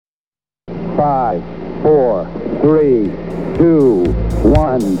5, 4, 3, 2,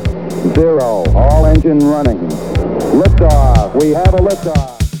 1, 0. All engine running. Liftoff. We have a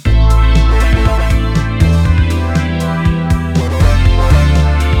liftoff.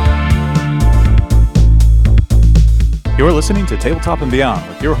 You're listening to Tabletop and Beyond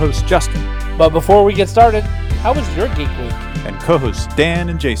with your host, Justin. But before we get started, how was your Geek Week? And co-hosts Dan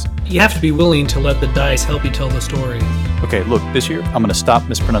and Jason. You have to be willing to let the dice help you tell the story. Okay, look, this year I'm going to stop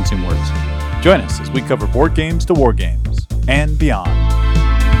mispronouncing words. Join us as we cover board games to war games and beyond.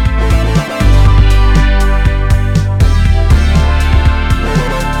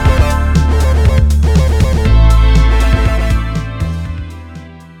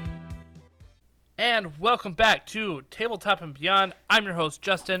 And welcome back to Tabletop and Beyond. I'm your host,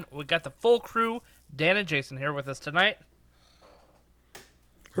 Justin. We got the full crew, Dan and Jason, here with us tonight.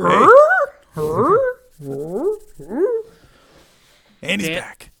 Andy's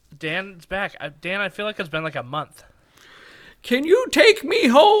back. Dan's back. Dan, I feel like it's been like a month. Can you take me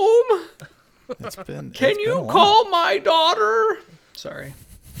home? Can you call my daughter? Sorry,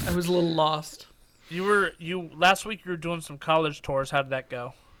 I was a little lost. Last week you were doing some college tours. How did that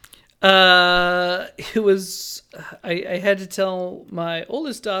go? It was, I had to tell my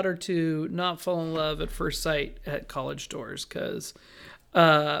oldest daughter to not fall in love at first sight at college tours because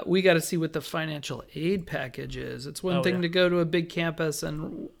we got to see what the financial aid package is. It's one thing to go to a big campus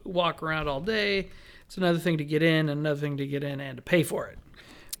and walk around all day. It's another thing to get in, another thing to get in and to pay for it.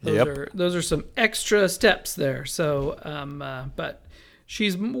 Those are some extra steps there. So, but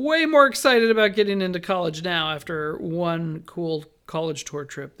she's way more excited about getting into college now after one cool college tour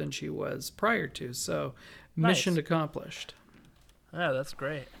trip than she was prior to. So mission accomplished. Yeah, that's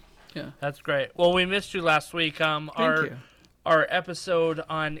great. Yeah, that's great. Well, we missed you last week. Thank you. Our episode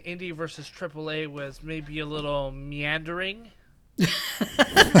on Indie versus AAA was maybe a little meandering.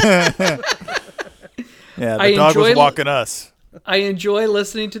 Yeah, the dog was walking us. I enjoy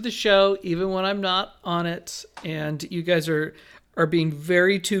listening to the show even when I'm not on it, and you guys are being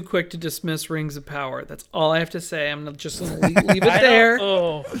very too quick to dismiss Rings of Power. That's all I have to say. I'm just going to leave it there.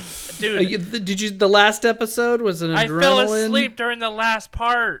 Oh, dude. Did you? The last episode was an adrenaline. I fell asleep during the last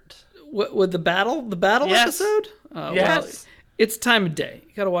part. What, with the battle? The battle episode? Oh, yes. Well, it's Time of Day.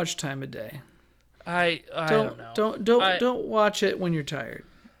 You got to watch Time of Day. I don't know. Don't watch it when you're tired.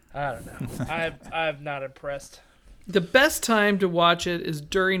 I don't know. I'm not impressed. The best time to watch it is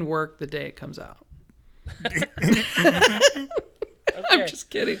during work the day it comes out. Okay. I'm just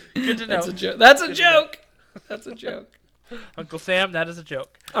kidding. Good to know. That's a joke. That's a joke. That's a joke. Uncle Sam, that is a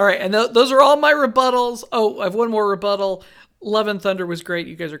joke. All right, and those are all my rebuttals. Oh, I have one more rebuttal. Love and Thunder was great.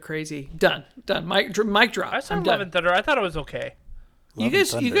 You guys are crazy. Done. Mic drop. I saw Love and Thunder. I thought it was okay. You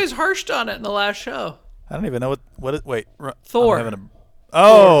guys harshed on it in the last show. I don't even know what it. Wait, Thor.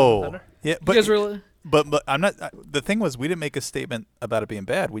 Thor, yeah, but you guys really. But I'm not. The thing was, we didn't make a statement about it being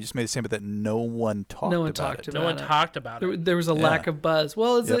bad. We just made a statement that no one talked about it. No one talked about it. There was a lack of buzz.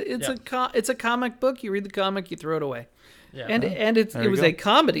 Well, it's a comic book. You read the comic, you throw it away. Yeah. And it was a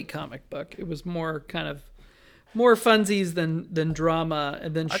comedy comic book. It was more kind of more funsies than drama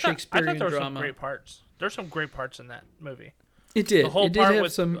and then Shakespearean I thought there were drama. Some great parts. There's some great parts in that movie. It did. The whole it did part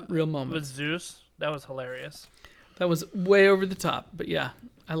have some real moments. With Zeus, that was hilarious. That was way over the top, but yeah,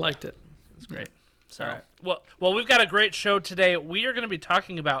 I liked it. It's great. So, all right. Well, we've got a great show today. We are going to be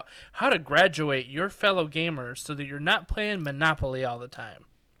talking about how to graduate your fellow gamers so that you're not playing Monopoly all the time.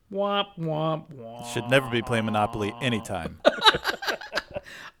 Womp, womp, womp. Should never be playing Monopoly anytime.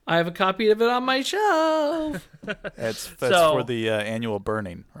 I have a copy of it on my shelf. That's for the annual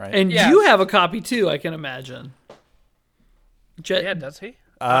burning, right? And you have a copy too, I can imagine. Yeah, does he?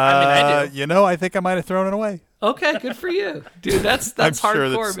 I do. I think I might have thrown it away. Okay, good for you, dude. That's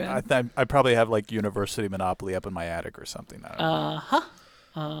hardcore, man. I probably have like University Monopoly up in my attic or something. Yeah.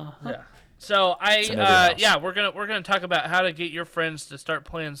 So we're gonna talk about how to get your friends to start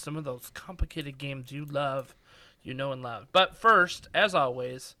playing some of those complicated games you love, and love. But first, as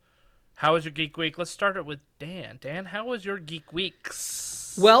always, how was your Geek Week? Let's start it with Dan. Dan, how was your Geek Weeks?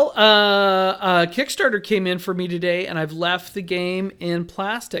 Well, Kickstarter came in for me today, and I've left the game in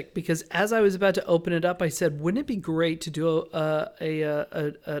plastic because as I was about to open it up, I said, wouldn't it be great to do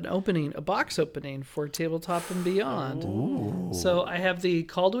a box opening for Tabletop and Beyond? Ooh. So I have the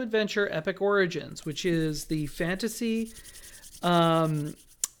Call to Adventure Epic Origins, which is the fantasy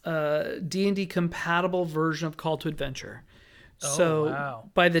D&D compatible version of Call to Adventure. So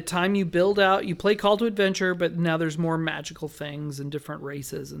by the time you build out, you play Call to Adventure, but now there's more magical things and different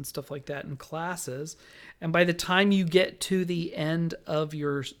races and stuff like that and classes. And by the time you get to the end of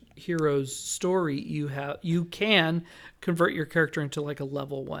your hero's story, you can convert your character into like a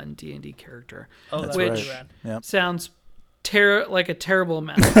level 1 D&D character. Oh, that's which right. Yep. sounds like a terrible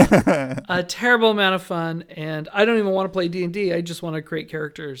amount of fun. A terrible amount of fun, and I don't even want to play D&D. I just want to create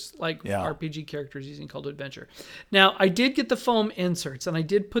characters like RPG characters using Call to Adventure. Now, I did get the foam inserts, and I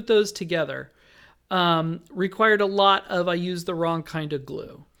did put those together. Required a lot of, I used the wrong kind of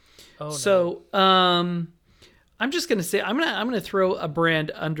glue. Oh, so, I'm just going to say, I'm going to throw a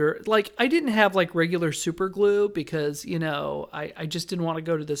brand under, like, I didn't have like regular super glue because, I just didn't want to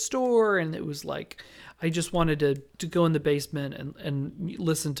go to the store, and it was like, I just wanted to go in the basement and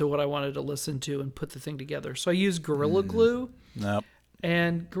listen to what I wanted to listen to and put the thing together. So I used Gorilla Glue. Nope.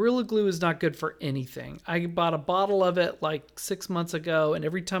 And Gorilla Glue is not good for anything. I bought a bottle of it like 6 months ago, and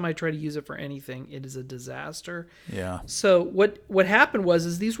every time I try to use it for anything, it is a disaster. Yeah. So what happened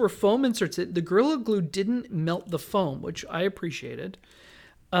was these were foam inserts. The Gorilla Glue didn't melt the foam, which I appreciated.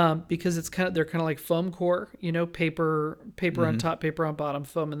 Because they're kind of like foam core, paper on top, paper on bottom,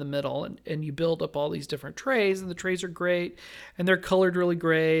 foam in the middle, and you build up all these different trays, and the trays are great, and they're colored really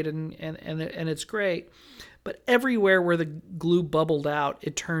great, and it's great. But everywhere where the glue bubbled out,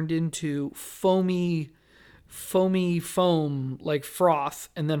 it turned into foamy foam like froth,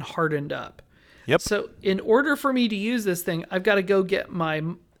 and then hardened up. Yep. So in order for me to use this thing, I've got to go get my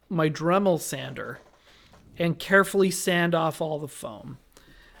Dremel sander and carefully sand off all the foam.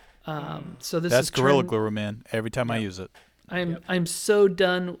 So that's Gorilla Glue, man. Every time I use it, I'm so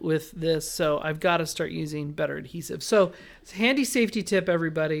done with this. So I've got to start using better adhesive. So it's a handy safety tip,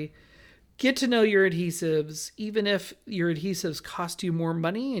 everybody. Get to know your adhesives. Even if your adhesives cost you more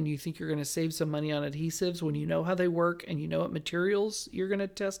money and you think you're going to save some money on adhesives, when you know how they work and you know what materials you're going to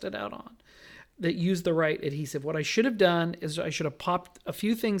test it out on, that use the right adhesive. What I should have done is I should have popped a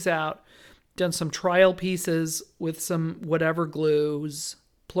few things out, done some trial pieces with some whatever glues,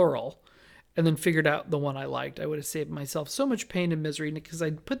 plural, and then figured out the one I liked. I would have saved myself so much pain and misery because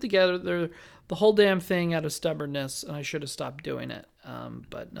I'd put together the whole damn thing out of stubbornness, and I should have stopped doing it.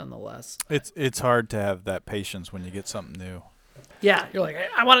 But nonetheless, it's hard to have that patience when you get something new. Yeah, you're like,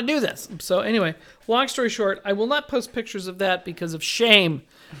 I want to do this. So anyway, long story short, I will not post pictures of that because of shame,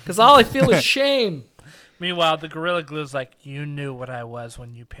 because all I feel is shame. Meanwhile, the Gorilla Glue is like, you knew what I was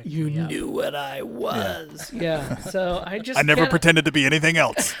when you picked me up. You knew what I was. Yeah. So I never pretended to be anything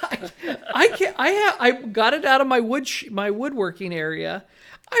else. I got it out of my woodworking area.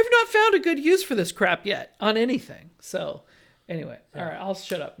 I've not found a good use for this crap yet on anything. So anyway, all right, I'll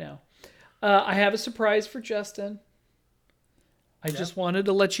shut up now. I have a surprise for Justin. I just wanted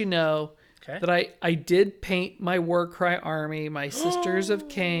to let you know that I did paint my Warcry army, my Sisters of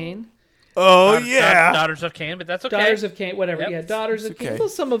Cain. Oh, yeah. Daughters of Cain, but that's okay. Daughters of Cain, whatever. Yep. Yeah, Daughters of Cain. Well,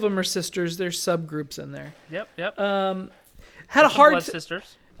 some of them are sisters. There's subgroups in there. Yep. Had a hard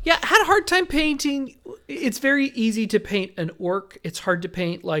sisters. Yeah, had a hard time painting. It's very easy to paint an orc. It's hard to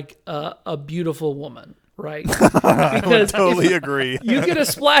paint like a beautiful woman, right? I would totally agree. You get a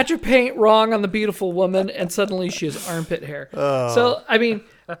splash of paint wrong on the beautiful woman, and suddenly she has armpit hair. So, I mean,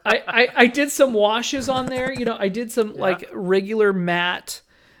 I did some washes on there. I did some like regular matte,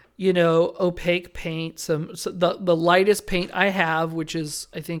 opaque paint. The lightest paint I have, which is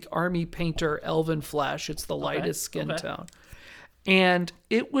I think Army Painter Elven Flesh. It's the lightest skin tone. And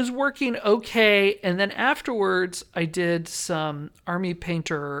it was working okay. And then afterwards, I did some Army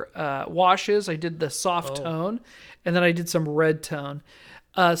Painter washes. I did the soft tone, and then I did some red tone.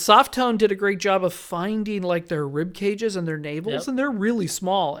 Soft tone did a great job of finding like their rib cages and their navels, and they're really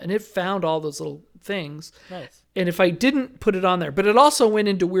small. And it found all those little things. Nice. And if I didn't put it on there, but it also went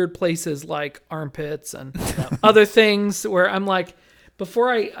into weird places like armpits and other things where I'm like, before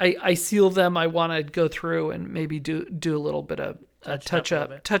I seal them, I want to go through and maybe do a little bit of touch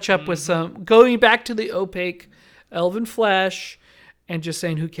up with some, going back to the opaque Elven Flesh and just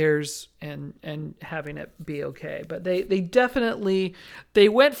saying who cares and having it be okay. But they definitely, they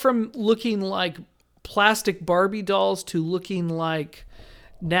went from looking like plastic Barbie dolls to looking like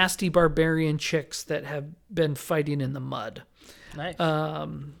nasty barbarian chicks that have been fighting in the mud. Nice.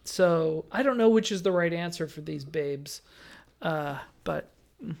 So I don't know which is the right answer for these babes. But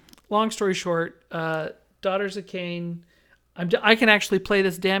long story short, Daughters of Cain, I can actually play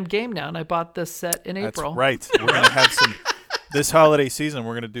this damn game now, and I bought this set in April. That's right. We're going to have some, this holiday season,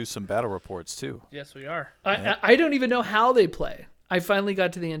 we're going to do some battle reports, too. Yes, we are. I don't even know how they play. I finally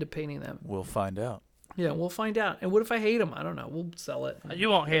got to the end of painting them. We'll find out. Yeah, we'll find out. And what if I hate them? I don't know. We'll sell it. You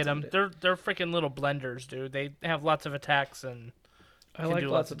won't hate them. They're freaking little blenders, dude. They have lots of attacks and I like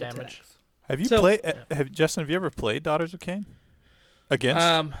lots of damage. attacks. Have you played? Justin, have you ever played Daughters of Cain?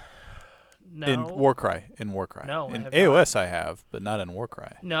 Against? No. In Warcry. No, in I have AOS I have, but not in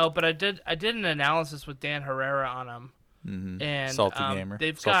Warcry. No, but I did an analysis with Dan Herrera on them. Mm-hmm. And Salty Gamer.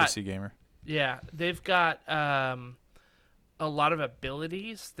 Sea Gamer. Yeah, they've got a lot of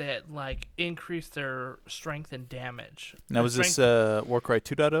abilities that like increase their strength and damage. Now, was this Warcry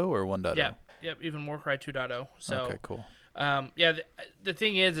 2.0 or 1.0? Yeah, yep, even Warcry 2.0. So okay, cool. The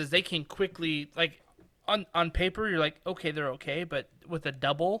thing is they can quickly, like, on paper you're like, okay, they're okay, but with a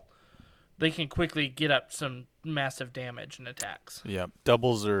double, they can quickly get up some massive damage and attacks. Yeah,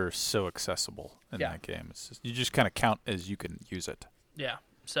 doubles are so accessible in that game. It's just, you just kind of count as you can use it. Yeah.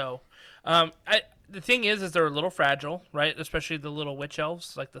 So, the thing is they're a little fragile, right? Especially the little witch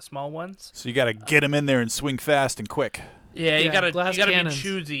elves, like the small ones. So you got to get them in there and swing fast and quick. Yeah, you gotta cannons. be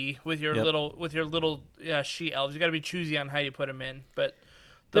choosy with your little she elves. You gotta be choosy on how you put them in. But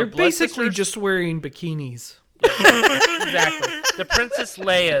they're basically just wearing bikinis. Exactly. The Princess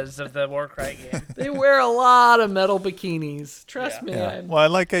Leia's of the Warcry game. They wear a lot of metal bikinis. Trust me. Yeah. Well, I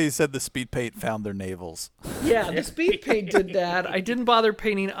like how you said the speed paint found their navels. Yeah, the speed paint did that. I didn't bother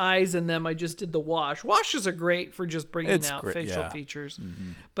painting eyes in them. I just did the wash. Washes are great for just bringing out facial features.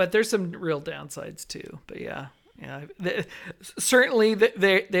 Mm-hmm. But there's some real downsides too. But yeah. Certainly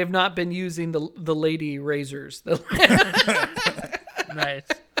they've not been using the lady razors. Nice.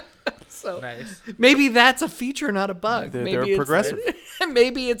 So nice. Maybe that's a feature, not a bug. They're progressive.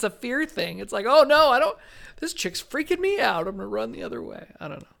 Maybe it's a fear thing. It's like, oh no, this chick's freaking me out. I'm gonna run the other way. I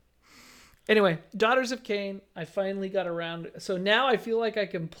don't know. Anyway, Daughters of Cain. I finally got around. So now I feel like I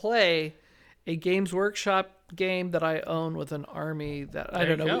can play a Games Workshop game that I own with an army that I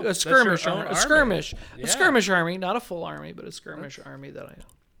don't know, a skirmish army, not a full army, but a skirmish army that I own.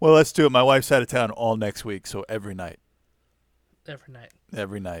 Well, let's do it. My wife's out of town all next week, so every night.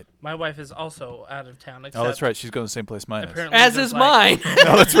 Every night. My wife is also out of town. Oh, that's right. She's going to the same place mine is. As is mine.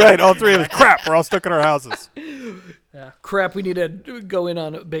 No, that's right. All three of us. Crap. We're all stuck in our houses. Yeah. Crap. We need to go in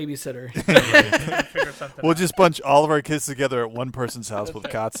on a babysitter. We'll just bunch all of our kids together at one person's house with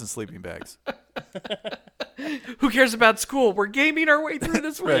cots and sleeping bags. Who cares about school? We're gaming our way through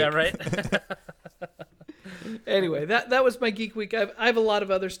this week. Yeah, right. Anyway, that was my Geek Week. I have a lot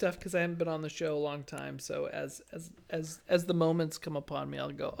of other stuff because I haven't been on the show a long time. So as the moments come upon me,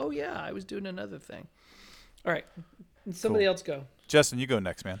 I'll go, oh yeah, I was doing another thing. All right, somebody else go. Justin, you go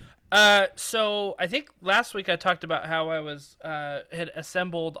next, man. So I think last week I talked about how I was had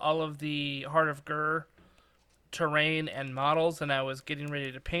assembled all of the Heart of Ghur terrain and models, and I was getting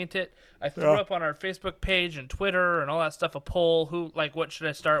ready to paint it. I threw up on our Facebook page and Twitter and all that stuff a poll, what should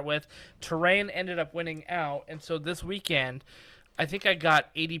I start with? Terrain ended up winning out, and so this weekend I think I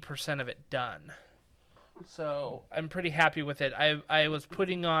got 80% of it done. So I'm pretty happy with it. I was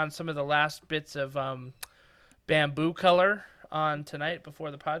putting on some of the last bits of bamboo color on tonight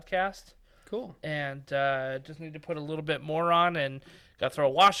before the podcast. Cool. And just need to put a little bit more on, and got to throw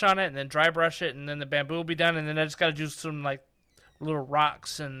a wash on it and then dry brush it, and then the bamboo will be done, and then I just got to do some like little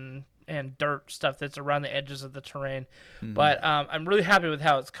rocks and dirt stuff that's around the edges of the terrain. Mm-hmm. But I'm really happy with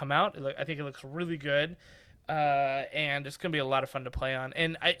how it's come out. I think it looks really good, and it's gonna be a lot of fun to play on,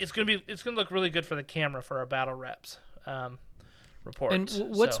 and it's gonna look really good for the camera for our battle reps report. And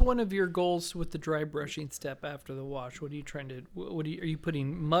what's one of your goals with the dry brushing step after the wash? What are you trying to? Are you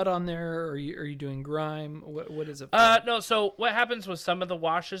putting mud on there, or are you doing grime? What is it? No. So what happens with some of the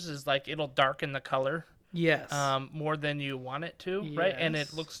washes is like it'll darken the color. Yes. More than you want it to, yes. Right? And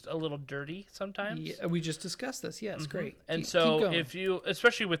it looks a little dirty sometimes. Yeah, we just discussed this. Yes, great. And if you,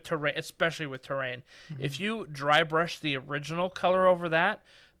 especially with terrain, if you dry brush the original color over that,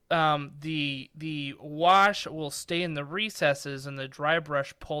 the wash will stay in the recesses, and the dry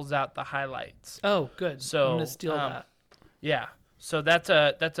brush pulls out the highlights. Oh, good. So I'm gonna steal that. Yeah. So that's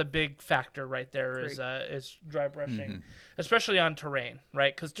a big factor right there. Is dry brushing, especially on terrain,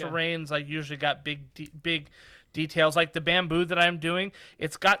 right? Because terrain's like usually got big details. Like the bamboo that I'm doing,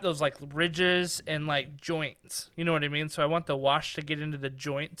 it's got those like ridges and like joints. You know what I mean? So I want the wash to get into the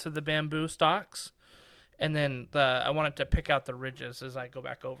joints of the bamboo stalks. And then I want it to pick out the ridges as I go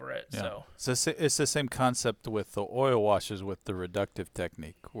back over it. Yeah. So it's the same concept with the oil washes with the reductive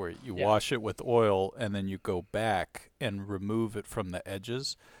technique, where you wash it with oil and then you go back and remove it from the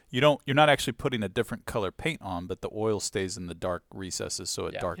edges. You're not actually putting a different color paint on, but the oil stays in the dark recesses, so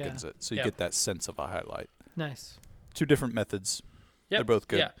it darkens it. So you get that sense of a highlight. Nice. Two different methods. Yep. They're both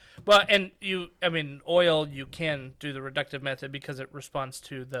good. Yeah. Well, and oil, you can do the reductive method because it responds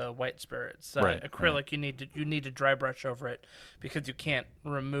to the white spirits. Right. Acrylic, you need to dry brush over it because you can't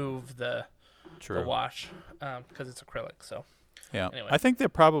remove the wash because it's acrylic. So. Yeah. Anyway. I think they're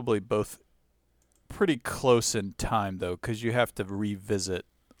probably both pretty close in time, though, because you have to revisit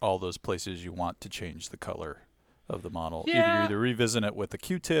all those places you want to change the color of the model. Yeah. You're either revisit it with a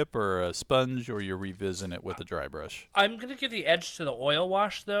Q-tip or a sponge, or you're revisit it with a dry brush. I'm going to give the edge to the oil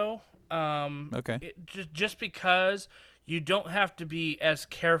wash, though. Okay. Just because you don't have to be as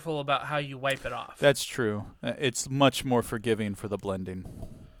careful about how you wipe it off. That's true. It's much more forgiving for the blending.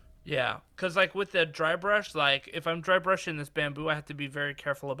 Yeah, because like with the dry brush, like if I'm dry brushing this bamboo, I have to be very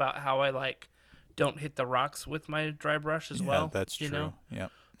careful about how I like don't hit the rocks with my dry brush as well. That's true. You know?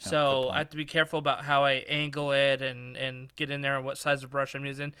 Yep. So I have to be careful about how I angle it and get in there and what size of brush I'm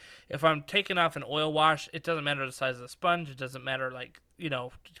using. If I'm taking off an oil wash, it doesn't matter the size of the sponge. It doesn't matter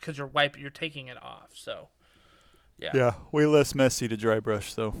because you're taking it off. So yeah. Yeah, way less messy to dry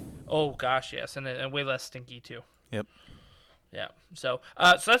brush, though. Oh gosh, yes, and way less stinky too. Yep. Yeah. So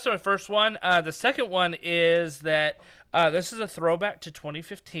that's my first one. The second one is that this is a throwback to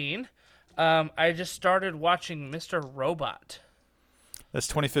 2015. I just started watching Mr. Robot. That's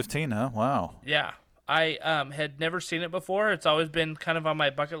 2015, huh? Wow. Yeah. I had never seen it before. It's always been kind of on my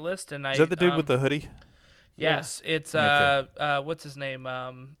bucket list. And Is that the dude with the hoodie? Yes. Yeah. It's what's his name?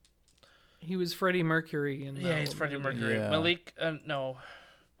 He was Freddie Mercury. He's Freddie Mercury. Yeah. Malik. No.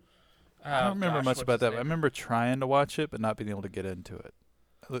 I don't remember much about that. Name? I remember trying to watch it, but not being able to get into it.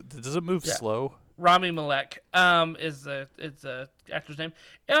 Does it move slow? Rami Malek is the actor's name.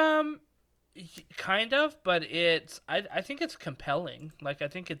 Kind of, but I think it's compelling. Like I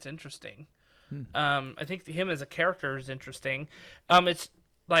think it's interesting. I think him as a character is interesting. It's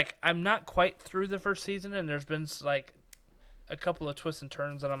like I'm not quite through the first season, and there's been like a couple of twists and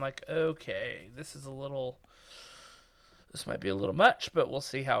turns, and I'm like, okay, this might be a little much, but we'll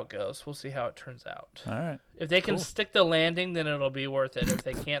see how it goes. We'll see how it turns out. All right. If they can stick the landing, then it'll be worth it. If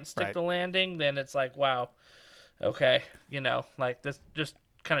they can't stick Right. the landing, then it's like, wow, okay, like this just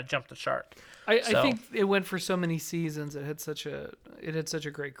kind of jumped the shark. I think it went for so many seasons. It had such a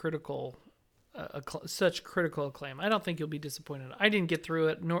great critical, such critical acclaim. I don't think you'll be disappointed. I didn't get through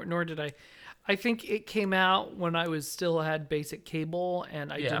it, nor did I. I think it came out when I had basic cable,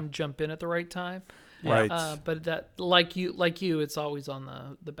 and I didn't jump in at the right time. Right. But that, like you, it's always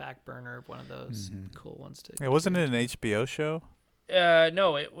on the back burner of one of those cool ones too. Wasn't it an HBO show?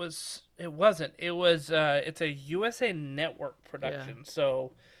 No, it wasn't. It was. It's a USA Network production. Yeah.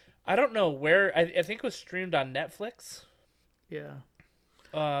 So I don't know where. I think it was streamed on Netflix. Yeah.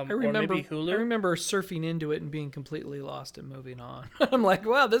 Or maybe Hulu. I remember surfing into it and being completely lost and moving on. I'm like,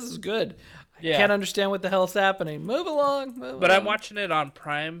 wow, this is good. I can't understand what the hell's happening. Move along. But I'm watching it on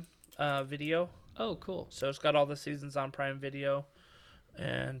Prime Video. Oh, cool. So it's got all the seasons on Prime Video.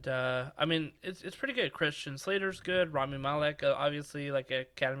 And, I mean, it's pretty good. Christian Slater's good. Rami Malek, obviously, like an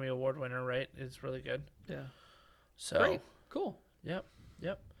Academy Award winner, right? Is really good. Yeah. So. Great. Cool. Yep.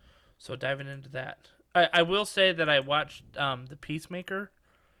 So diving into that. I will say that I watched The Peacemaker.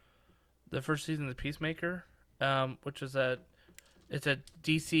 The first season of The Peacemaker, which is it's a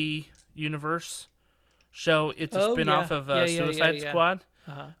DC Universe show. It's a spin-off of Suicide Squad.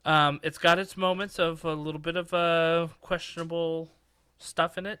 Uh-huh. It's got its moments of a little bit of questionable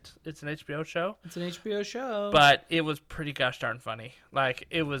stuff in it. It's an HBO show. It's an HBO show. But it was pretty gosh darn funny. Like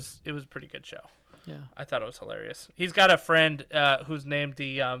it was a pretty good show. Yeah. I thought it was hilarious. He's got a friend who's named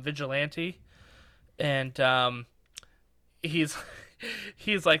the Vigilante, and he's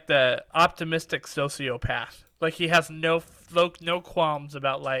like the optimistic sociopath. Like he has no qualms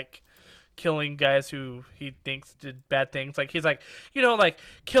about like killing guys who he thinks did bad things. Like he's like, like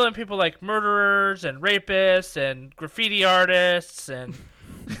killing people like murderers and rapists and graffiti artists and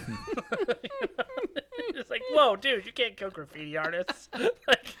it's like, whoa, dude, you can't kill graffiti artists.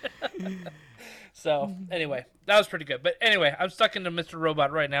 So anyway, that was pretty good. But anyway, I'm stuck into Mr.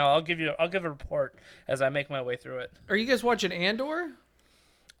 Robot right now. I'll give a report as I make my way through it. Are you guys watching Andor?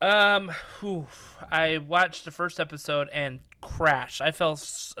 I watched the first episode and crashed. I fell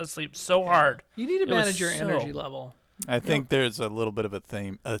asleep so hard. You need to manage your energy level. I think there's a little bit of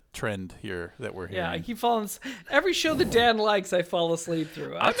a trend here that we're hearing. Yeah, I keep falling. Every show that Dan likes, I fall asleep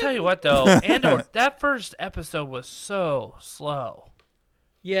through. I'll tell you what, though, Andor, that first episode was so slow.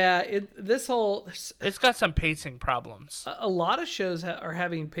 Yeah, it's got some pacing problems. A lot of shows are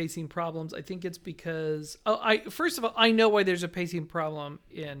having pacing problems. I think it's because first of all, I know why there's a pacing problem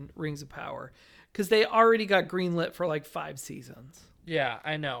in Rings of Power, because they already got greenlit for like 5 seasons. Yeah,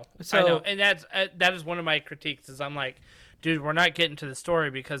 I know. And that is one of my critiques. Is I'm like, dude, we're not getting to the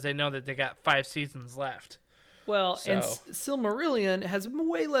story because they know that they got 5 seasons left. Well, and Silmarillion has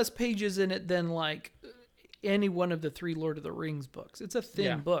way less pages in it than like any one of the 3 Lord of the Rings books. It's a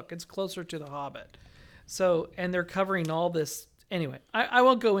thin book. It's closer to The Hobbit. So, and they're covering all this anyway, I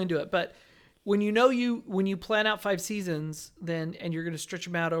won't go into it, but when you plan out 5 seasons, then and you're going to stretch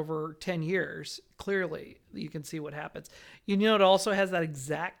them out over 10 years, clearly you can see what happens. You know, it also has that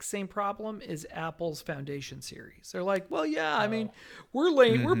exact same problem is Apple's Foundation series. They're like, well, yeah, I mean,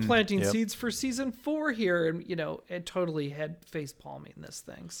 we're planting seeds for season 4 here, and you know, it totally had face palming this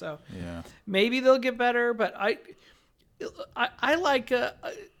thing. So maybe they'll get better, but I like.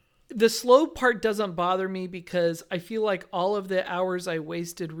 The slow part doesn't bother me because I feel like all of the hours I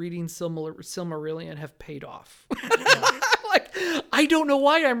wasted reading Silmarillion have paid off. Like, I don't know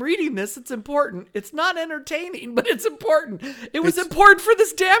why I'm reading this. It's important. It's not entertaining, but it's important. It was important for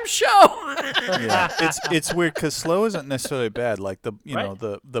this damn show. It's weird because slow isn't necessarily bad. Like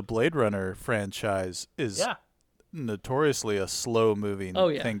the Blade Runner franchise is notoriously a slow moving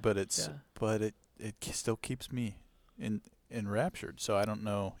thing, but it still keeps me enraptured. So I don't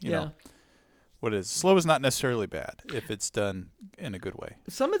know, you know, what it is. Slow is not necessarily bad if it's done in a good way.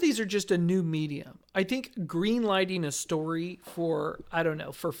 Some of these are just a new medium. I think green lighting a story for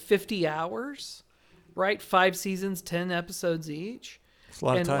 50 hours, right? 5 seasons, 10 episodes each. It's a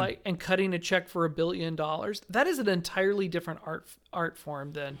lot of time. And cutting a check for $1 billion. That is an entirely different art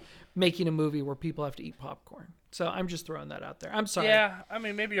form than making a movie where people have to eat popcorn. So I'm just throwing that out there. I'm sorry. Yeah, I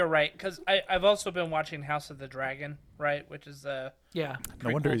mean, maybe you're right, because I've also been watching House of the Dragon, right, which is no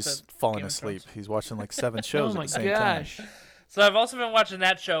wonder he's falling asleep. He's watching like 7 shows at the same time. So I've also been watching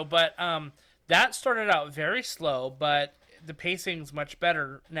that show, but that started out very slow, but the pacing's much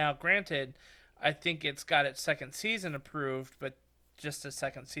better. Now, granted, I think it's got its 2nd season approved, but just a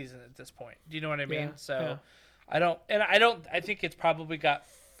 2nd season at this point. Do you know what I mean? I think it's probably got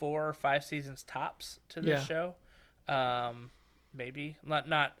 4 or 5 seasons tops to this show. Maybe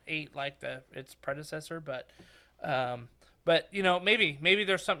not 8 like its predecessor, but you know, maybe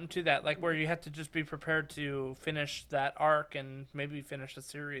there's something to that, like where you have to just be prepared to finish that arc and maybe finish the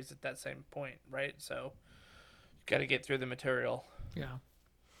series at that same point, right? So you got to get through the material. Yeah.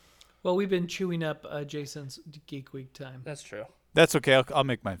 Well, we've been chewing up Jason's Geek Week time. That's true. That's okay. I'll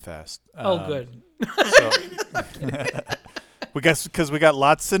make mine fast. Good. So, because we got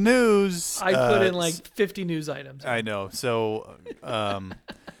lots of news. I put in like 50 news items. I know. So,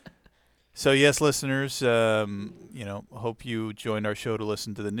 yes, listeners, you know, hope you joined our show to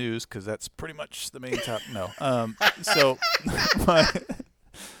listen to the news because that's pretty much the main topic. No. So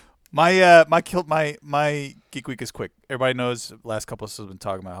my Geek Week is quick. Everybody knows the last couple of episodes have been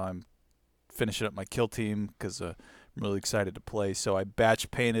talking about how I'm finishing up my Kill Team because I'm really excited to play. So I batch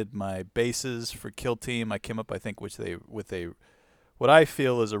painted my bases for Kill Team. I came up, I think, with what I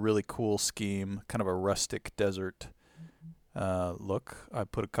feel is a really cool scheme, kind of a rustic desert look. I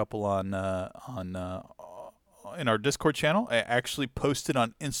put a couple on in our Discord channel. I actually posted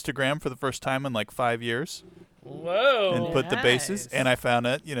on Instagram for the first time in like 5 years. Whoa! And put the bases, and I found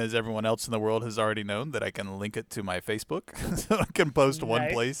out, you know, as everyone else in the world has already known, that I can link it to my Facebook, so I can post one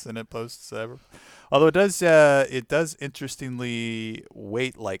place and it posts ever. Although it does interestingly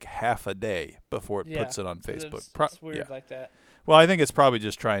wait like half a day before it puts it on Facebook. It's weird like that. Well, I think it's probably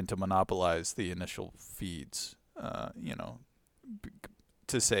just trying to monopolize the initial feeds, you know,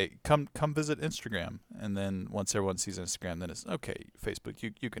 to say come visit Instagram, and then once everyone sees Instagram, then it's okay. Facebook,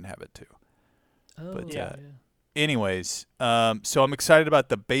 you can have it too. Oh, but, yeah. Anyways, so I'm excited about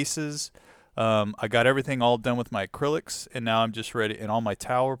the bases. I got everything all done with my acrylics, and now I'm just ready. And all my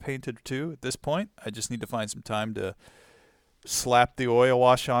towel are painted too. At this point, I just need to find some time to slap the oil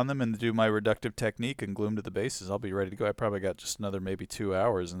wash on them and do my reductive technique and glue them to the bases. I'll be ready to go. I probably got just another maybe 2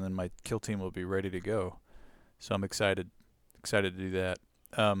 hours, and then my Kill Team will be ready to go. So I'm excited to do that.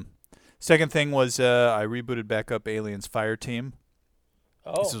 Second thing was I rebooted back up Aliens Fire Team.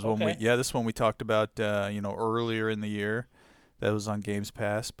 Oh, this is one we talked about, you know, earlier in the year. That was on Games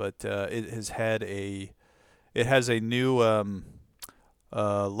Pass, but it has a new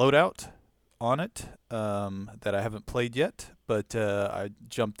loadout on it that I haven't played yet, but I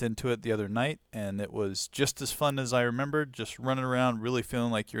jumped into it the other night, and it was just as fun as I remembered. Just running around, really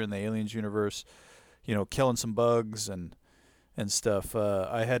feeling like you're in the Aliens universe, you know, killing some bugs and stuff.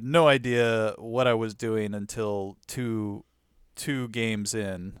 I had no idea what I was doing until two games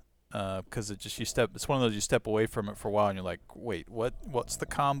in, because it's one of those you step away from it for a while and you're like, wait, what's the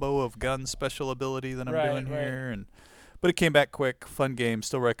combo of gun special ability that I'm doing here? But it came back quick, fun game.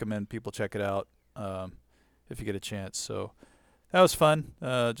 Still recommend people check it out if you get a chance. So that was fun.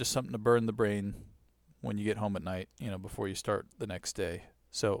 Just something to burn the brain when you get home at night, you know, before you start the next day.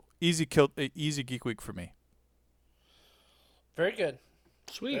 So easy Geek Week for me. Very good.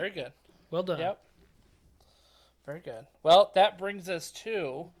 Sweet. Very good. Well done. Yep. Very good. Well, that brings us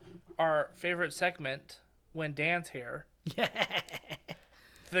to our favorite segment when Dan's here.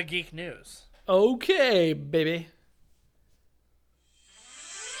 The Geek News. Okay, baby.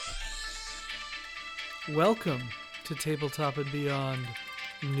 Welcome to Tabletop and Beyond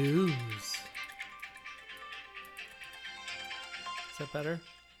News. Is that better?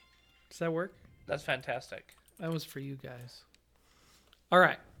 Does that work? That's fantastic. That was for you guys. All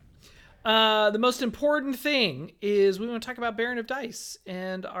right. The most important thing is we want to talk about Baron of Dice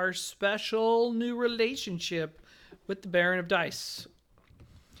and our special new relationship with the Baron of Dice.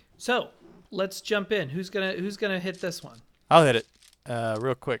 So let's jump in. Who's gonna hit this one? I'll hit it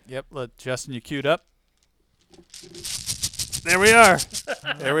real quick. Yep, let Justin, you queued up. There we are.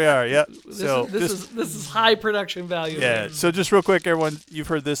 There we are. Yep. This is high production value. Yeah. So just real quick, everyone, you've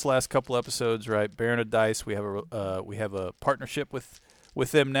heard this last couple episodes, right? Baron of Dice. We have a partnership with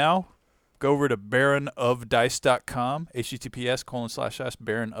them now. Go over to baronofdice.com,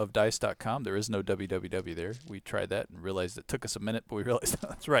 https://baronofdice.com. There is no www there. We tried that and realized it took us a minute, but we realized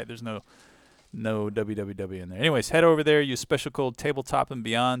that's right. There's no www in there. Anyways, head over there. Use special code Tabletop and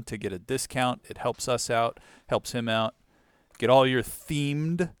Beyond to get a discount. It helps us out, helps him out. Get all your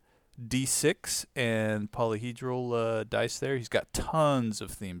themed D6 and polyhedral dice there. He's got tons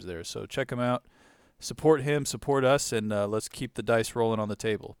of themes there, so check him out. Support him, support us, and let's keep the dice rolling on the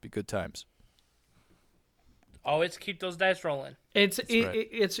table. Be good times. Always keep those dice rolling.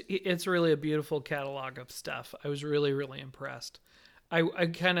 It's really a beautiful catalog of stuff. I was really, really impressed. I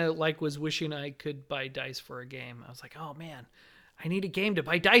kind of was wishing I could buy dice for a game. I was like, oh man, I need a game to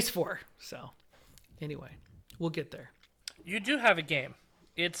buy dice for. So anyway, we'll get there. You do have a game.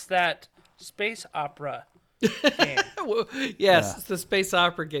 It's that space opera game. Yes, it's the space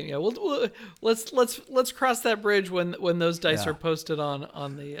opera game. Yeah, let's cross that bridge when those dice are posted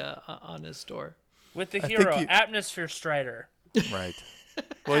on his store. With the hero, Atmosphere Strider. Right.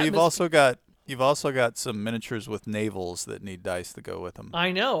 Well, you've also got some miniatures with navals that need dice to go with them.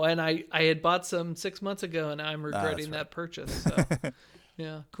 I know, and I had bought some 6 months ago, and I'm regretting that purchase. So.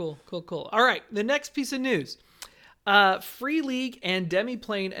 Yeah, cool. All right, the next piece of news. Free League and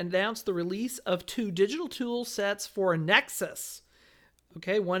Demiplane announced the release of 2 digital tool sets for Nexus.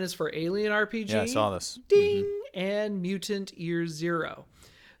 Okay, one is for Alien RPG. Yeah, I saw this. Ding! And Mutant Year Zero.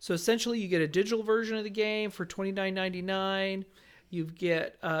 So essentially, you get a digital version of the game for $29.99. You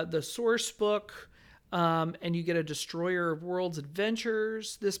get the source book, and you get a Destroyer of Worlds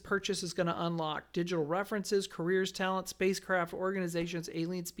Adventures. This purchase is going to unlock digital references, careers, talent, spacecraft, organizations,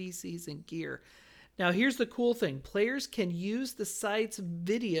 alien species, and gear. Now, here's the cool thing. Players can use the site's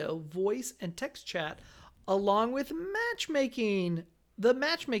video, voice, and text chat along with the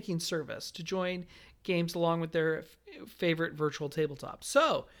matchmaking service to join games along with their favorite virtual tabletop.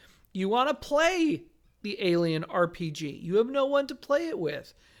 So, you want to play the Alien RPG. You have no one to play it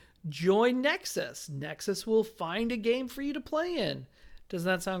with. Join Nexus. Nexus will find a game for you to play in. Doesn't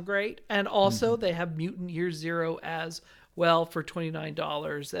that sound great? And also, they have Mutant Year Zero as well for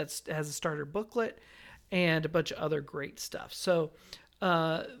 $29. That has a starter booklet and a bunch of other great stuff. So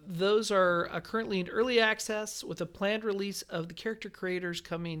those are currently in early access with a planned release of the character creators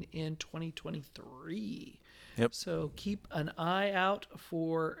coming in 2023. Yep. So keep an eye out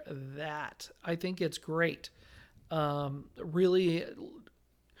for that. I think it's great. Really,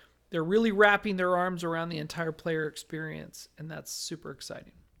 they're really wrapping their arms around the entire player experience, and that's super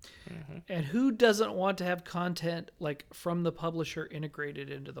exciting. Mm-hmm. And who doesn't want to have content from the publisher integrated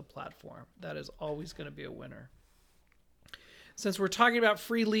into the platform? That is always going to be a winner. Since we're talking about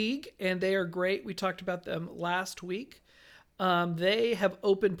Free League, and they are great, we talked about them last week. They have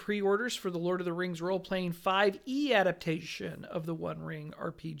opened pre-orders for the Lord of the Rings role-playing 5e adaptation of the One Ring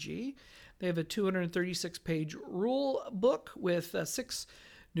RPG. They have a 236-page rule book with 6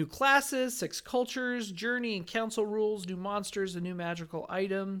 new classes, 6 cultures, journey and council rules, new monsters, and new magical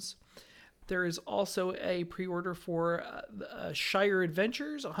items. There is also a pre-order for Shire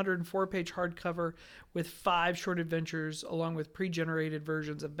Adventures, a 104-page hardcover with 5 short adventures, along with pre-generated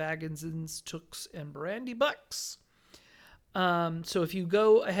versions of Bagginsons, Tooks, and Brandy Bucks. So if you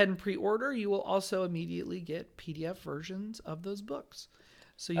go ahead and pre-order, you will also immediately get PDF versions of those books.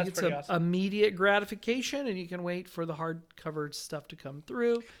 So you get some immediate gratification, and you can wait for the hardcover stuff to come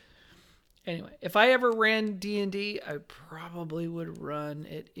through. Anyway, if I ever ran D&D, I probably would run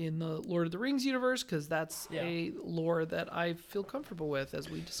it in the Lord of the Rings universe, because that's a lore that I feel comfortable with, as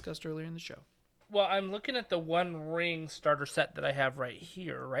we discussed earlier in the show. Well, I'm looking at the One Ring starter set that I have right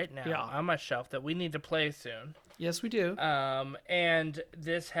now on my shelf that we need to play soon. Yes, we do. And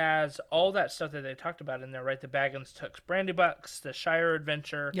this has all that stuff that they talked about in there, right? The Baggins, Tooks, Brandy Bucks, the Shire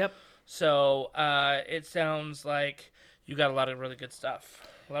Adventure. Yep. So it sounds like you got a lot of really good stuff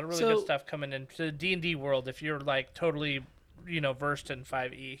A lot of really good stuff coming into the D&D world if you're like totally, versed in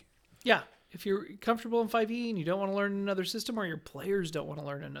 5e. Yeah. If you're comfortable in 5e and you don't want to learn another system, or your players don't want to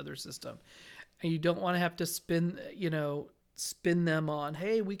learn another system, and you don't want to have to spin them on,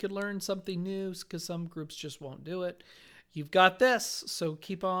 hey, we could learn something new, because some groups just won't do it. You've got this, so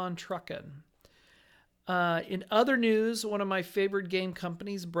keep on trucking. In other news, one of my favorite game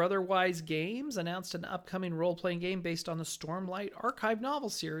companies, Brotherwise Games, announced an upcoming role-playing game based on the Stormlight Archive novel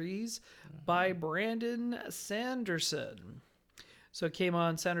series by Brandon Sanderson. So it came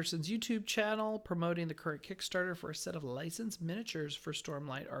on Sanderson's YouTube channel, promoting the current Kickstarter for a set of licensed miniatures for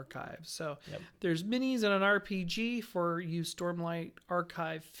Stormlight Archive. So there's minis and an RPG for you Stormlight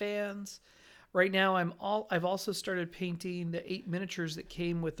Archive fans. Right now, I've also started painting the 8 miniatures that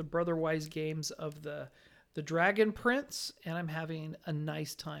came with the Brotherwise Games of the Dragon Prince, and I'm having a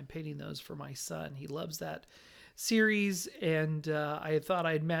nice time painting those for my son. He loves that series, and I thought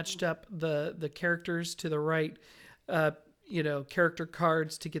I had matched up the characters to the right, character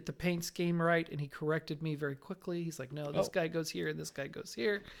cards to get the paint scheme right, and he corrected me very quickly. He's like, "No, this guy goes here, and this guy goes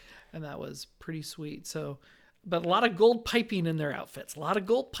here," and that was pretty sweet. So. But a lot of gold piping in their outfits. A lot of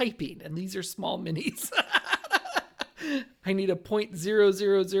gold piping. And these are small minis. I need a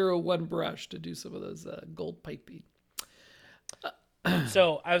 .0001 brush to do some of those gold piping.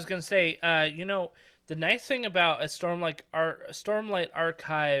 So I was going to say, the nice thing about a Stormlight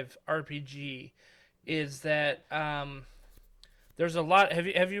Archive RPG is that there's a lot.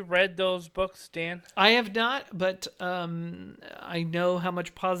 Have you read those books, Dan? I have not, but I know how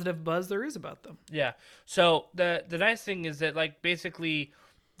much positive buzz there is about them. Yeah. So the nice thing is that, like, basically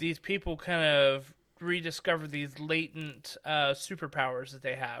these people kind of rediscover these latent superpowers that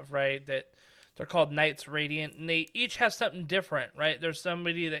they have, right? That they're called Knights Radiant, and they each have something different, right? There's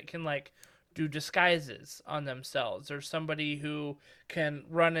somebody that can, like, do disguises on themselves. There's somebody who can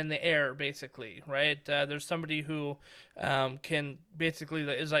run in the air, basically, right? There's somebody who can basically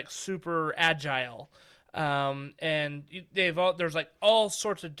is like super agile, and there's like all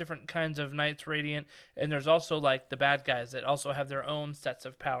sorts of different kinds of Knights Radiant, and there's also like the bad guys that also have their own sets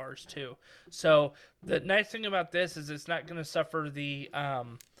of powers too. So the nice thing about this is it's not going to suffer the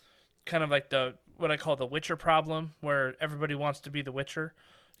kind of like what I call the Witcher problem, where everybody wants to be the Witcher.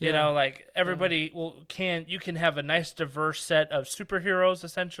 Like everybody you can have a nice diverse set of superheroes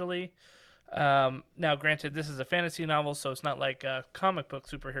essentially. Now, granted, this is a fantasy novel, so it's not like comic book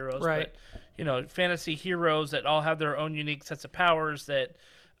superheroes, right? But fantasy heroes that all have their own unique sets of powers that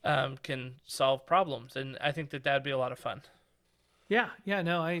can solve problems, and I think that'd be a lot of fun.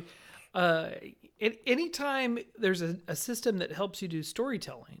 Anytime there's a system that helps you do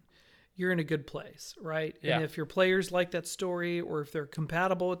storytelling, you're in a good place, right? Yeah. And if your players like that story, or if they're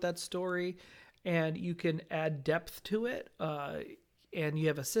compatible with that story, and you can add depth to it, and you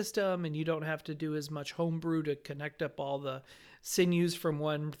have a system, and you don't have to do as much homebrew to connect up all the sinews from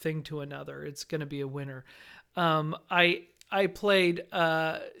one thing to another, it's going to be a winner. I played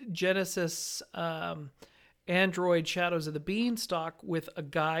Genesis Android Shadows of the Beanstalk with a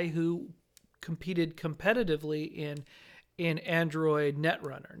guy who competed competitively in Android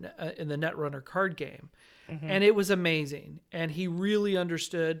Netrunner, in the Netrunner card game. Mm-hmm. And it was amazing. And he really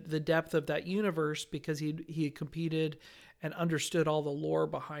understood the depth of that universe because he competed and understood all the lore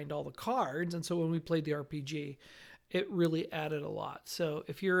behind all the cards. And so when we played the RPG, it really added a lot. So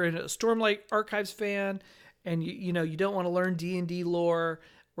if you're a Stormlight Archives fan and you don't want to learn D&D lore,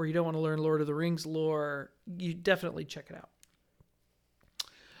 or you don't want to learn Lord of the Rings lore, you definitely check it out.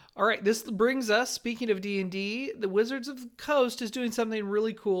 All right, this brings us, speaking of D&D, the Wizards of the Coast is doing something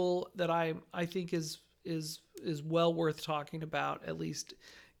really cool that I think is well worth talking about, at least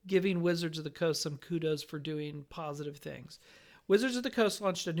giving Wizards of the Coast some kudos for doing positive things. Wizards of the Coast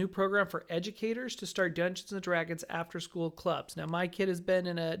launched a new program for educators to start Dungeons & Dragons after-school clubs. Now, my kid has been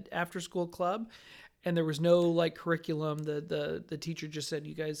in an after-school club, and there was no curriculum. The teacher just said,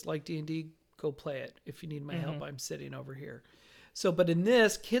 "You guys like D&D? Go play it. If you need my help, I'm sitting over here." So, but in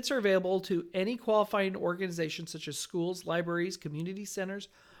this, kits are available to any qualifying organization such as schools, libraries, community centers,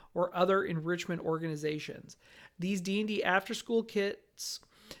 or other enrichment organizations. These D&D after-school kits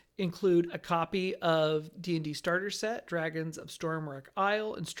include a copy of D&D Starter Set, Dragons of Stormwreck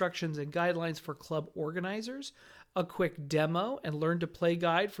Isle, instructions and guidelines for club organizers, a quick demo and learn to play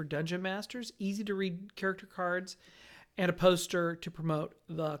guide for dungeon masters, easy-to-read character cards, and a poster to promote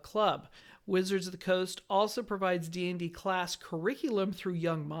the club. Wizards of the Coast also provides D&D class curriculum through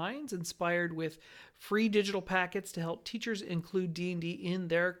Young Minds, inspired with free digital packets to help teachers include D&D in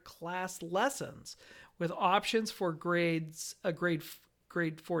their class lessons, with options for grade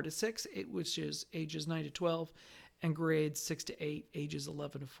 4 to 6, which is ages 9 to 12, and grades 6 to 8, ages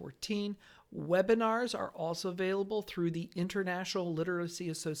 11 to 14. Webinars are also available through the International Literacy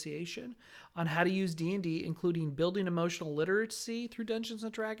Association on how to use D&D, including building emotional literacy through Dungeons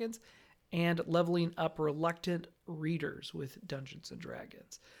 & Dragons and leveling up reluctant readers with Dungeons &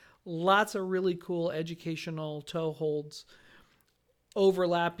 Dragons. Lots of really cool educational toeholds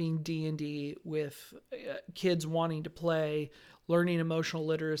overlapping D&D with kids wanting to play, learning emotional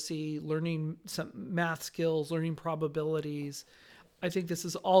literacy, learning some math skills, learning probabilities. I think this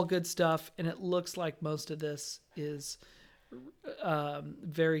is all good stuff, and it looks like most of this is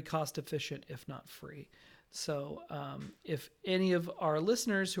very cost efficient, if not free. So if any of our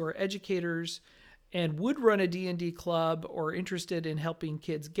listeners who are educators and would run a D&D club or interested in helping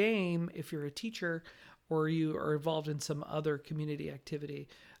kids game, if you're a teacher or you are involved in some other community activity,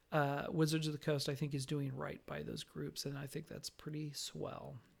 Wizards of the Coast, I think, is doing right by those groups, and I think that's pretty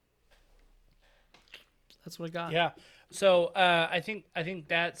swell. That's what I got. Yeah. So I think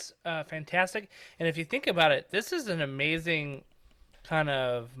that's fantastic. And if you think about it, this is an amazing kind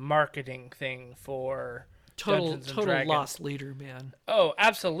of marketing thing for Dungeons and Dragons. Lost leader, man. Oh,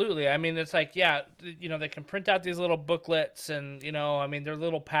 absolutely. I mean, it's like, yeah, they can print out these little booklets and, they're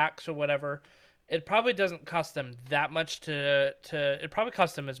little packs or whatever. It probably doesn't cost them that much it probably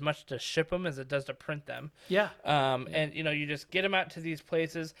costs them as much to ship them as it does to print them. Yeah. And, you just get them out to these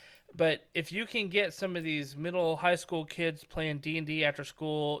places. But if you can get some of these middle high school kids playing D&D after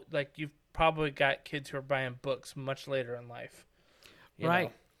school, like, you've probably got kids who are buying books much later in life. Right.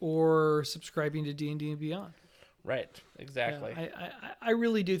 Know? Or subscribing to D&D and Beyond. Right. Exactly. Yeah, I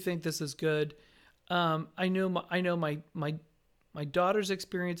really do think this is good. I know my daughter's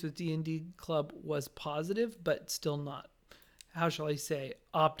experience with D&D Club was positive, but still not, how shall I say,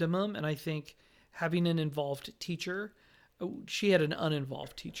 optimum. And I think having an involved teacher, she had an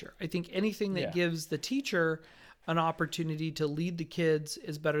uninvolved teacher. I think anything that gives the teacher an opportunity to lead the kids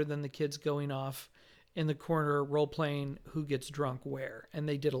is better than the kids going off in the corner role-playing who gets drunk where. And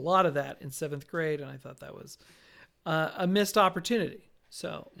they did a lot of that in 7th grade, and I thought that was a missed opportunity.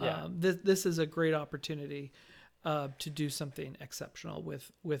 So this is a great opportunity to do something exceptional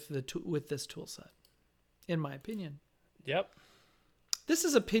with this tool set, in my opinion. Yep. This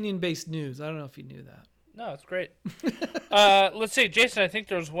is opinion-based news. I don't know if you knew that. No, it's great. Let's see, Jason, I think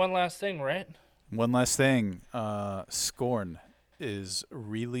there's one last thing, right? One last thing. Scorn is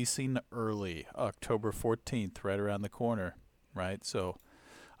releasing early, October 14th, right around the corner, right? So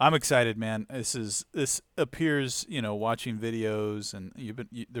I'm excited, man. This appears, watching videos, and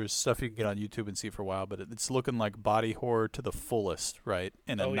there's stuff you can get on YouTube and see for a while, but it's looking like body horror to the fullest, right?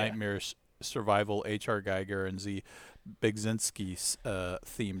 In a nightmare survival H.R. Geiger and Z. Begzinski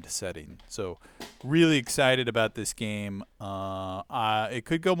themed setting. So really excited about this game. It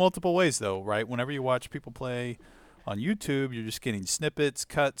could go multiple ways, though, right? Whenever you watch people play on YouTube, you're just getting snippets,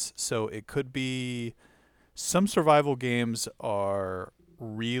 cuts. So it could be some survival games are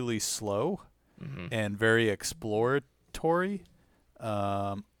really slow and very exploratory.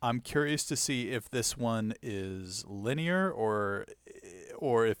 I'm curious to see if this one is linear or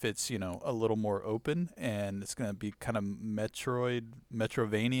if it's, a little more open and it's going to be kind of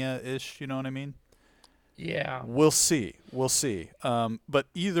Metrovania-ish, you know what I mean? Yeah. We'll see. But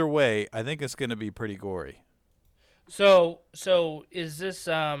either way, I think it's going to be pretty gory. So is this,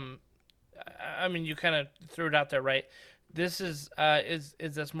 you kind of threw it out there, right? This is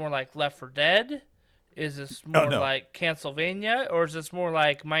this more like Left 4 Dead? Is this more like Castlevania, or is this more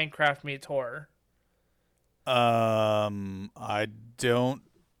like Minecraft meets horror? I don't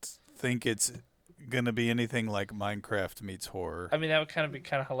think it's gonna be anything like Minecraft meets horror. I mean, that would kind of be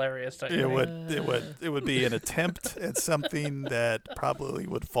hilarious. It would be an attempt at something that probably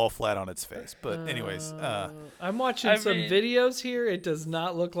would fall flat on its face. But anyways, I'm watching some videos here. It does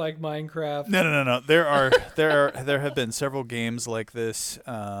not look like Minecraft. No. There have been several games like this.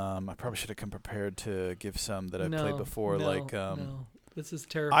 I probably should have come prepared to give some that I played before. No. This is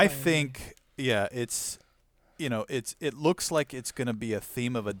terrifying. I think, it's. It looks like it's going to be a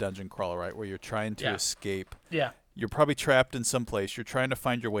theme of a dungeon crawler, right? Where you're trying to escape. Yeah. You're probably trapped in some place. You're trying to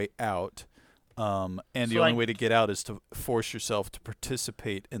find your way out. And the only way to get out is to force yourself to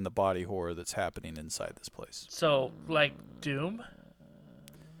participate in the body horror that's happening inside this place. So, like Doom?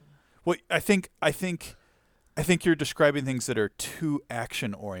 Well, I think you're describing things that are too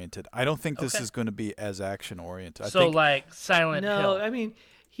action oriented. I don't think this is going to be as action oriented. So, like Silent Hill. No, I mean,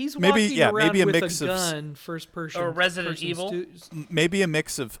 he's walking around maybe a with mix a gun, first person. Or Resident Evil. Maybe a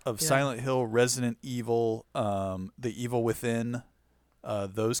mix of Silent Hill, Resident Evil, The Evil Within,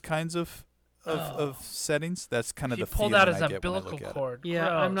 those kinds of settings. That's kind of the pulled feeling out his I get umbilical when I look cord.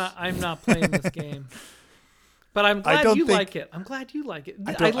 Yeah, I'm not playing this game. But I'm glad you like it. I'm glad you like it.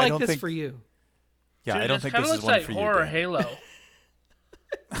 I like this for you. Yeah, Dude, I don't think this is one like for you. Horror Halo.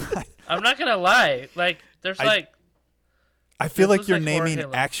 I'm not gonna lie. Like, there's I feel like you're like Horror naming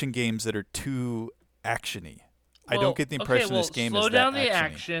Halo. action games that are too actiony. I Well, don't get the impression okay, well, this game slow is down that the actiony.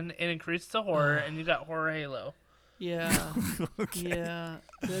 action and increase the horror, and you got Horror Halo. Yeah. Okay. Yeah.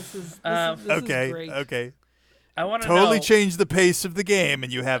 This is Okay. great. Okay. I want to Totally know. change the pace of the game,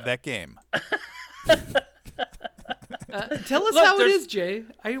 and you have that game. Tell us Look, how it there's- is, Jay.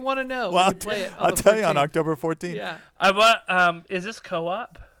 I want to know. Well, when you play it on I'll the tell you on 14th. October 14th. Yeah. I want. Is this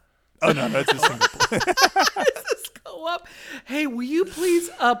co-op? Oh no, that's a single player. Let's go up. Hey, will you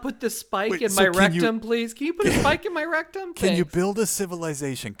please put the spike Wait, in so my can you- rectum, please? Can you put a spike in my rectum? Can you Thanks. build a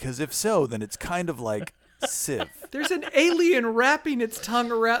civilization? Because if so, then it's kind of like Civ. There's an alien wrapping its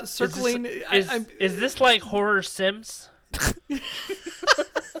tongue around, circling. Is this like Horror Sims?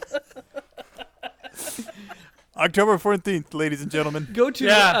 October 14th, ladies and gentlemen. Go to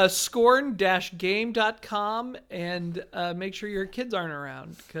Yeah. scorn-game.com and make sure your kids aren't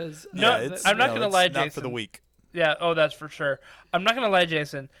around. Because No, I'm not gonna lie, it's not for Jason. the week. Yeah. Oh, that's for sure. I'm not gonna lie,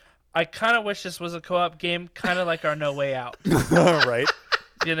 Jason. I kind of wish this was a co-op game, kind of like our No Way Out. Right?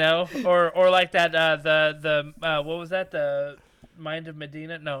 You know, or like that. What was that? The Mind of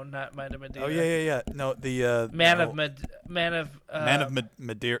Medina? No, not Mind of Medina. Oh yeah. No, the Man no, of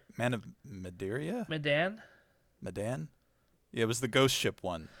Madeira. Madeira. Medan. Medan. Yeah, it was the ghost ship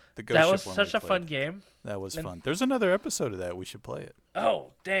one. The ghost That ship was one such we a fun played. game. That was fun. There's another episode of that. We should play it.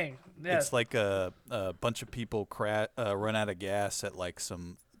 Oh dang! Yeah. It's like a bunch of people run out of gas at like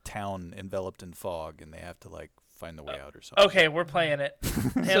some town enveloped in fog, and they have to like find the way out or something. Okay, we're playing it.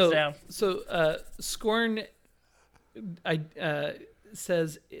 Hands down. So Scorn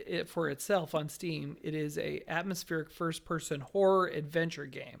says it for itself on Steam. It is a atmospheric first-person horror adventure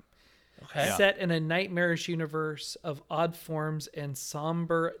game. Okay. Yeah. Set in a nightmarish universe of odd forms and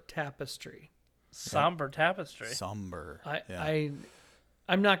somber tapestry. Somber tapestry. Somber.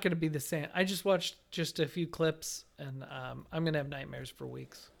 I'm not going to be the same. I just watched just a few clips, and I'm going to have nightmares for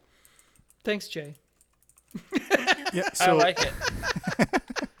weeks. Thanks, Jay. Yeah. I So like it.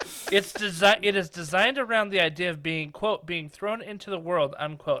 It is designed around the idea of being, quote, being thrown into the world,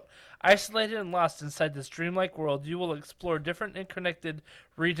 unquote. Isolated and lost inside this dreamlike world, you will explore different and connected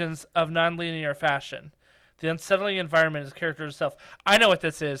regions of nonlinear fashion. The unsettling environment is character itself. I know what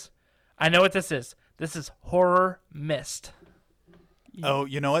this is. This is Horror Mist. Oh,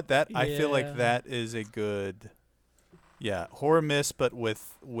 you know what? I feel Yeah. like that is a good, horror mist, but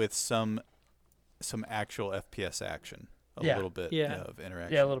with some actual FPS action, a Yeah. little bit Yeah. of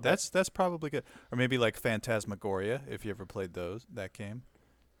interaction. Yeah, a little bit. That's probably good, or maybe like Phantasmagoria if you ever played that game.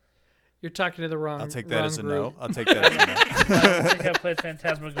 You're talking to the wrong. I'll take that as a group. no. I'll take that as a no. I don't think I played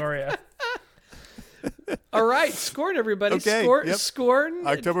Phantasmagoria. All right, Scorn, everybody. Okay, Scorn. yep. Scorn.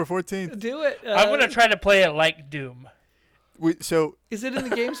 October 14th. Do it. I'm going to try to play it like Doom. So Is it in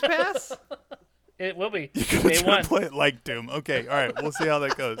the Games Pass? It will be. we're Day gonna one. play it like Doom. Okay, all right. We'll see how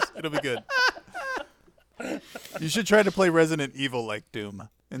that goes. It'll be good. You should try to play Resident Evil like Doom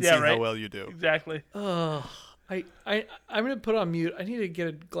and Yeah, see right. how well you do. Exactly. I'm gonna put on mute. I need to get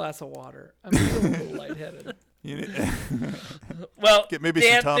a glass of water. I'm feeling a little lightheaded. You need- Well, Get maybe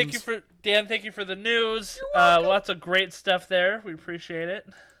Dan, some thank you Tums. for the news. Lots of great stuff there. We appreciate it.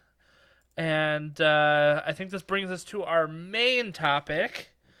 And I think this brings us to our main topic,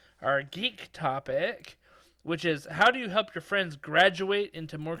 our geek topic, which is how do you help your friends graduate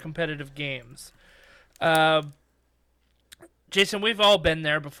into more competitive games? Jason, we've all been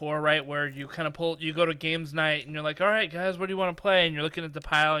there before, right? Where you kind of you go to games night and you're like, all right, guys, what do you want to play? And you're looking at the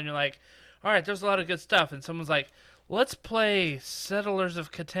pile and you're like, all right, there's a lot of good stuff. And someone's like, let's play Settlers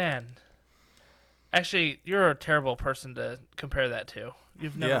of Catan. Actually, you're a terrible person to compare that to.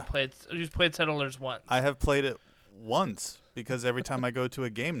 You've never you've played Settlers once. I have played it once because every time I go to a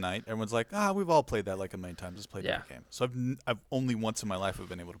game night, everyone's like, we've all played that like a million times. Let's play that game. So I've only once in my life have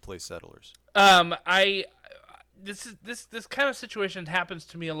been able to play Settlers. This kind of situation happens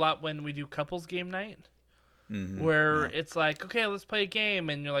to me a lot when we do couples game night. Where it's like, okay, let's play a game,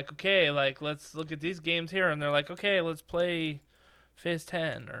 and you're like, okay, like let's look at these games here, and they're like, okay, let's play Phase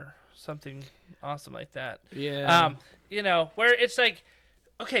 10 or something awesome like that. Yeah. Where it's like,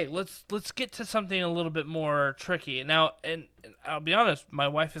 okay, let's get to something a little bit more tricky. Now, and I'll be honest, my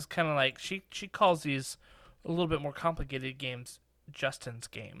wife is kind of like she calls these a little bit more complicated games Justin's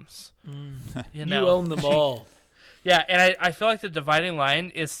games. You You own them all. Yeah, and I feel like the dividing line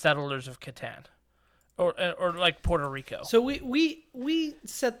is Settlers of Catan. Or like Puerto Rico. So we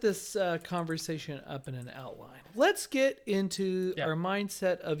set this conversation up in an outline. Let's get into our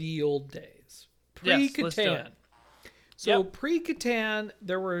mindset of ye old days. Yes, let's do Pre-Catan. it. So pre-Catan,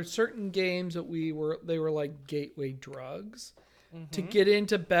 there were certain games that they were like gateway drugs to get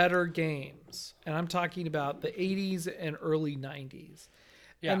into better games. And I'm talking about the 80s and early 90s.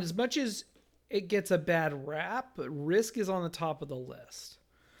 Yeah. And as much as it gets a bad rap, Risk is on the top of the list.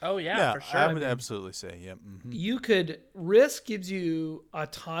 Oh yeah, for sure. I would absolutely say, yep. Mm-hmm. Risk gives you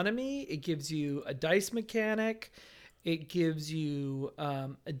autonomy. It gives you a dice mechanic. It gives you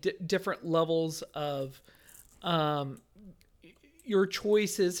different levels of your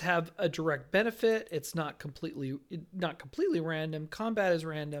choices have a direct benefit. It's not completely random. Combat is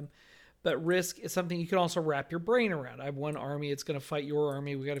random, but Risk is something you can also wrap your brain around. I have one army. It's going to fight your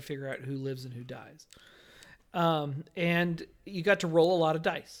army. We got to figure out who lives and who dies. And you got to roll a lot of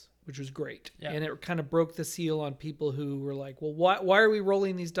dice, which was great. Yeah. And it kind of broke the seal on people who were like, well, why are we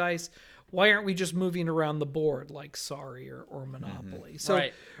rolling these dice? Why aren't we just moving around the board like Sorry or Monopoly? So,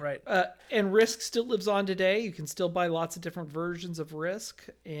 right. And Risk still lives on today. You can still buy lots of different versions of Risk.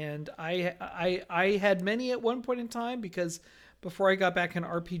 And I had many at one point in time because before I got back in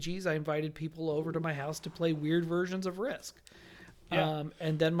RPGs, I invited people over to my house to play weird versions of Risk. Yeah.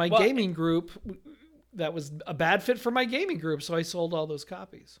 And then my gaming group, that was a bad fit for my gaming group, so I sold all those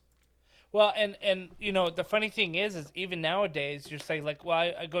copies. Well, and you know, the funny thing is even nowadays, you're saying, like,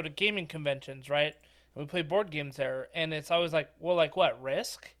 well, I go to gaming conventions, right? And we play board games there, and it's always like, well, like what,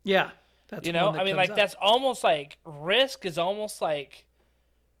 Risk? Yeah. That's you know, I mean, like, that's almost like, Risk is almost like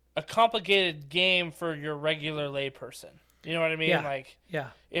a complicated game for your regular layperson. You know what I mean? Yeah. Like,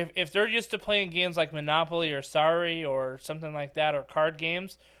 yeah. If they're used to playing games like Monopoly or Sorry or something like that, or card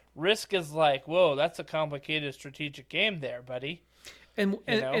games, Risk is like, whoa, that's a complicated strategic game there, buddy. And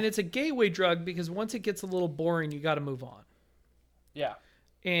it's a gateway drug because once it gets a little boring, you got to move on. Yeah.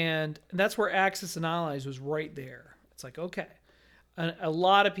 And that's where Axis and Allies was right there. It's like, okay. A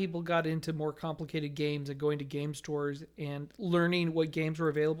lot of people got into more complicated games and going to game stores and learning what games were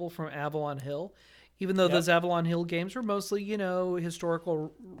available from Avalon Hill, even though those Avalon Hill games were mostly,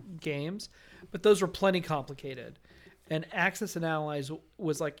 historical games, but those were plenty complicated. And Axis and Allies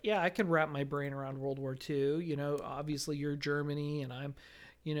was like, yeah, I can wrap my brain around World War II. Obviously you're Germany and I'm,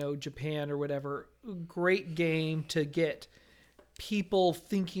 Japan or whatever. Great game to get people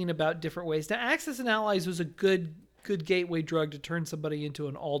thinking about different ways. Now, Axis and Allies was a good gateway drug to turn somebody into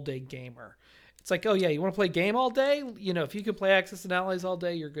an all-day gamer. It's like, oh yeah, you want to play game all day? If you can play Axis and Allies all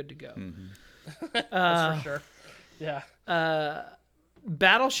day, you're good to go. Mm-hmm. That's for sure. Yeah.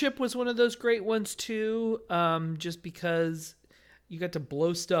 Battleship was one of those great ones too, just because you got to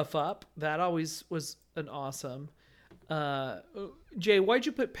blow stuff up. That always was an awesome. Jay, why'd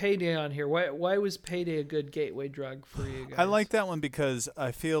you put Payday on here? Why was Payday a good gateway drug for you guys? I like that one because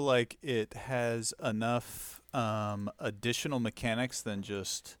I feel like it has enough additional mechanics than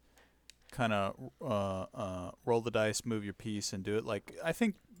just kind of roll the dice, move your piece, and do it. Like, I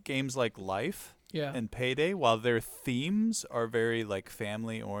think games like Life and Payday, while their themes are very like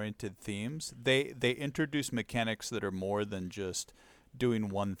family-oriented themes, they introduce mechanics that are more than just doing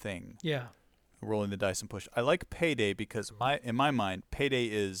one thing. Yeah. Rolling the dice and push. I like Payday because in my mind, Payday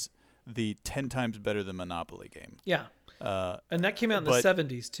is the 10 times better than Monopoly game. Yeah. And that came out in the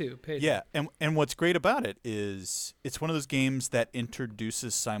 70s too. Payday. Yeah, and what's great about it is it's one of those games that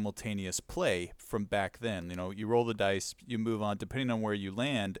introduces simultaneous play from back then. You roll the dice, you move on. Depending on where you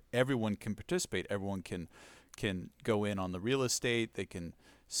land, everyone can participate. Everyone can go in on the real estate. They can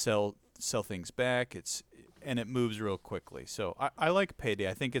sell things back. And it moves real quickly. So I like Payday.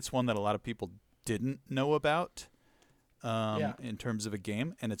 I think it's one that a lot of people didn't know about. In terms of a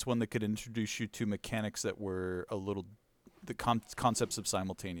game, and it's one that could introduce you to mechanics that were a little the concepts of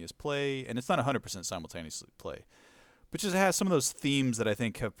simultaneous play, and it's not 100% simultaneous play, but just has some of those themes that I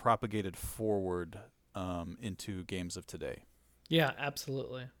think have propagated forward into games of today. Yeah,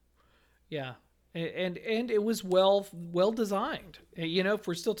 absolutely. Yeah, and it was well designed. If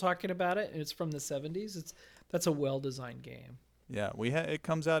we're still talking about it, and it's from the 70s, that's a well designed game. Yeah, it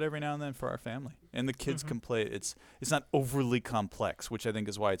comes out every now and then for our family, and the kids can play it. It's not overly complex, which I think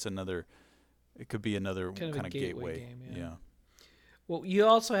is why it could be another kind of gateway game. Yeah. Well, you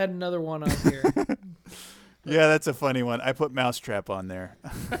also had another one on here. Yeah, that's a funny one. I put Mousetrap on there.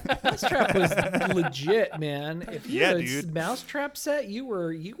 Mousetrap was legit, man. If you had a dude. Mousetrap set, you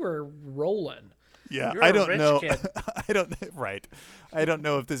were rolling. Yeah, You're I don't know. Kid. I don't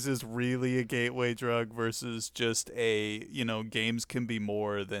know if this is really a gateway drug versus just games can be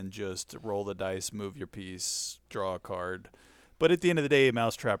more than just roll the dice, move your piece, draw a card. But at the end of the day,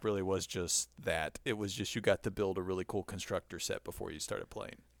 Mousetrap really was just that. It was just you got to build a really cool constructor set before you started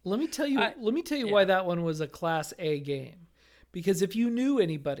playing. Let me tell you why that one was a Class A game. Because if you knew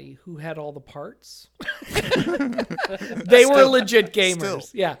anybody who had all the parts, they were legit gamers.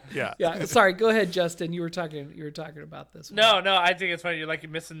 Still. Yeah. Sorry, go ahead, Justin. You were talking about this one. No, I think it's funny. You're like,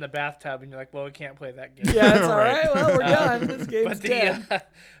 you're missing the bathtub, and you're like, well, we can't play that game. Yeah, it's all right. Well, we're done. This game's dead.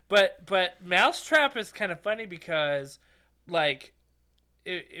 But Mousetrap is kind of funny because, like,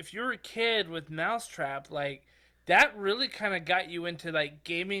 if you're a kid with Mousetrap, like, that really kind of got you into, like,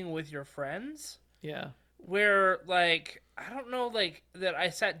 gaming with your friends. Yeah. Where, like, I don't know, like, that I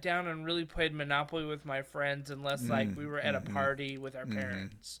sat down and really played Monopoly with my friends unless, like, we were at a party with our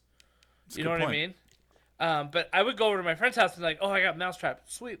parents. You know what I mean? But I would go over to my friend's house and like, oh, I got Mousetrap.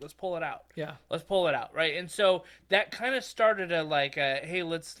 Sweet, let's pull it out. Yeah. Let's pull it out, right? And so that kind of started hey,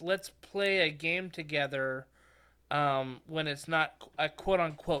 let's play a game together when it's not a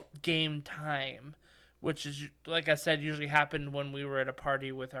quote-unquote game time, which is, like I said, usually happened when we were at a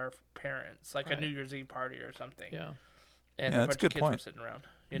party with our parents, like a New Year's Eve party or something. Yeah. And a bunch of kids were sitting around,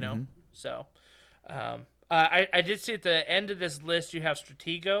 you know? So I did see at the end of this list you have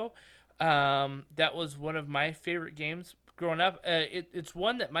Stratego. That was one of my favorite games growing up. It's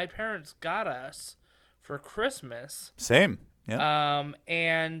one that my parents got us for Christmas. Same. Yeah.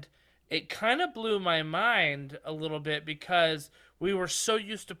 And it kind of blew my mind a little bit because we were so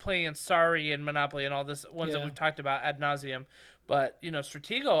used to playing Sorry and Monopoly and all this ones that we've talked about ad nauseum. But, you know,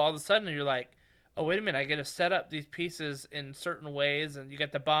 Stratego, all of a sudden you're like, oh, wait a minute, I get to set up these pieces in certain ways. And you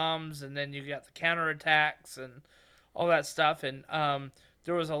got the bombs and then you got the counterattacks and all that stuff. And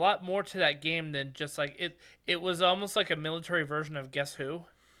there was a lot more to that game than just like it was almost like a military version of Guess Who.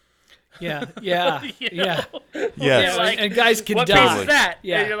 Yeah. Yes. Like, and guys can what die. piece is that?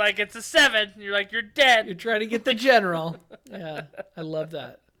 Yeah. And you're like, it's a 7. And you're like, you're dead. You're trying to get the general. Yeah, I love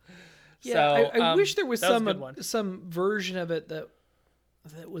that. Yeah, So, I wish there was that was a good one. some version of it that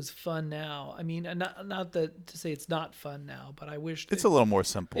was fun now. I mean, not that to say it's not fun now, but I wish it's a little more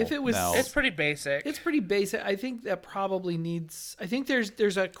simple. If it was, now. It's pretty basic. It's pretty basic. I think that probably needs. I think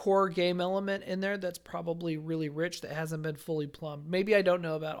there's a core game element in there that's probably really rich that hasn't been fully plumbed. Maybe I don't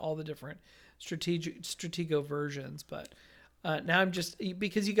know about all the different Stratego versions, but now I'm just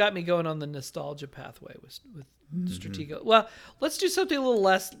because you got me going on the nostalgia pathway with Stratego. Well, let's do something a little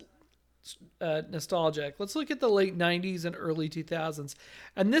less nostalgic. Let's look at the late 90s and early 2000s.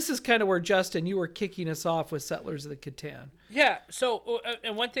 And this is kind of where, Justin, you were kicking us off with Settlers of the Catan. Yeah, so,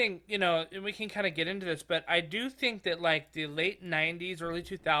 and one thing, you know, and we can kind of get into this, but I do think that, like, the late 90s, early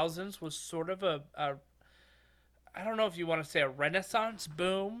 2000s was sort of a I don't know if you want to say a renaissance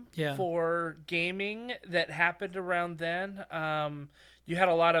boom for gaming that happened around then. You had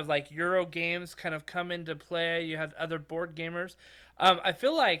a lot of, like, Euro games kind of come into play. You had other board gamers. I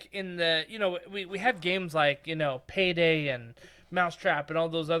feel like in the, you know, we had games like, you know, Payday and Mousetrap and all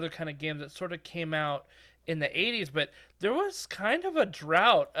those other kind of games that sort of came out in the 80s, but there was kind of a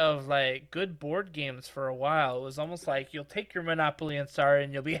drought of, like, good board games for a while. It was almost like you'll take your Monopoly and Sorry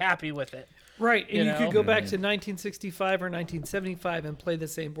and you'll be happy with it. Right, and you could go back to 1965 or 1975 and play the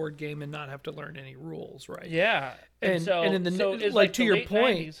same board game and not have to learn any rules, right? Yeah. And in the like to your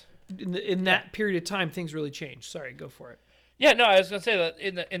point, 90s, in that period of time, things really changed. Sorry, go for it. Yeah, no, I was gonna say that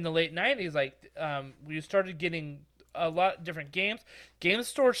in the late 90s, like we started getting a lot of different games. Game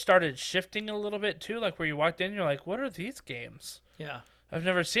stores started shifting a little bit too, like where you walked in, you're like, what are these games? Yeah, I've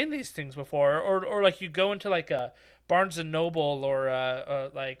never seen these things before. Or like you go into like a Barnes and Noble or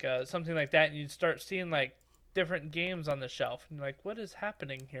something like that, and you start seeing like different games on the shelf, and you're like, what is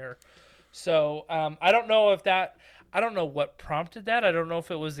happening here? So I don't know what prompted that. I don't know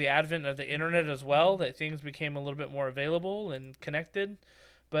if it was the advent of the internet as well, that things became a little bit more available and connected.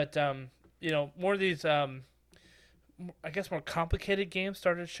 But, you know, more of these, I guess, more complicated games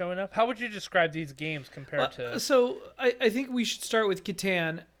started showing up. How would you describe these games compared to... So I think we should start with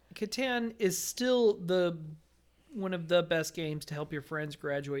Catan. Catan is still one of the best games to help your friends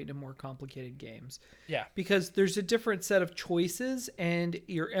graduate into more complicated games. Yeah. Because there's a different set of choices, and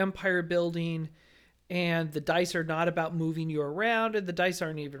your empire building... And the dice are not about moving you around, and the dice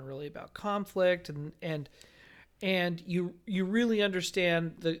aren't even really about conflict, and you really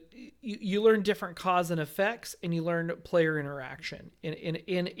understand you learn different cause and effects, and you learn player interaction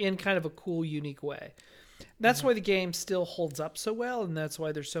in kind of a cool, unique way. That's why the game still holds up so well, and that's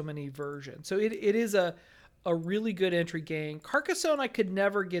why there's so many versions. So it is a really good entry game. Carcassonne I could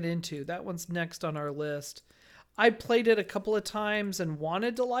never get into. That one's next on our list. I played it a couple of times and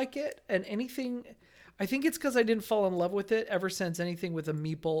wanted to like it, and anything... I think it's because I didn't fall in love with it. Ever since anything with a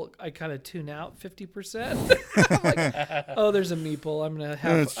meeple, I kind of tune out 50%. I'm like, oh, there's a meeple. I'm gonna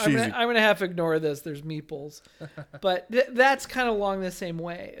have to ignore this. There's meeples, but that's kind of along the same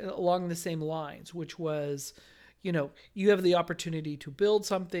lines, which was, you have the opportunity to build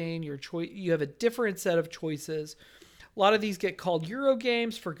something. You have a different set of choices. A lot of these get called Euro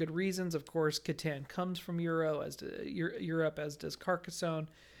games for good reasons. Of course, Catan comes from Europe, as does Carcassonne.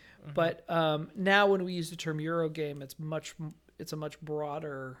 Mm-hmm. But now when we use the term Euro game, it's a much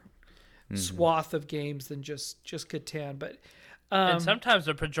broader swath of games than just Catan. But and sometimes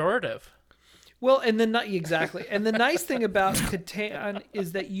they're pejorative. Well, and then not exactly. And the nice thing about Catan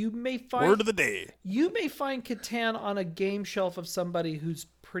is that you may find word of the day. You may find Catan on a game shelf of somebody who's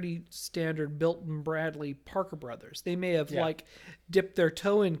pretty standard Milton Bradley Parker Brothers. They may have dipped their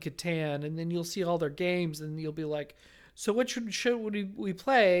toe in Catan, and then you'll see all their games, and you'll be like, "So what should we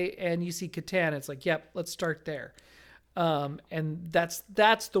play?" And you see Catan, it's like, "Yep, let's start there." And that's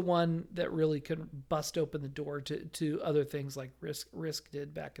the one that really can bust open the door to other things like Risk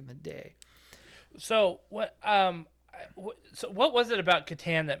did back in the day. So what was it about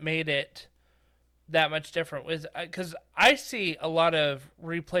Catan that made it that much different? Was because I see a lot of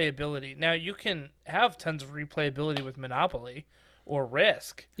replayability. Now you can have tons of replayability with Monopoly or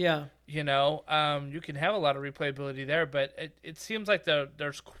Risk. Yeah. You can have a lot of replayability there, but it seems like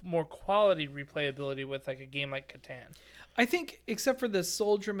there's more quality replayability with like a game like Catan. I think, except for the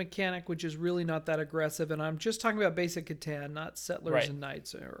soldier mechanic, which is really not that aggressive, and I'm just talking about basic Catan, not Settlers and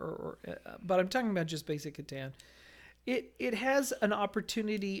Knights, but I'm talking about just basic Catan. It has an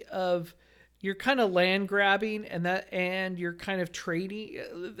opportunity of you're kind of land grabbing, and you're kind of trading.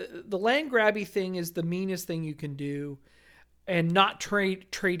 The land grabby thing is the meanest thing you can do, and not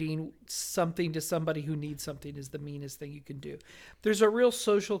trading something to somebody who needs something is the meanest thing you can do. There's a real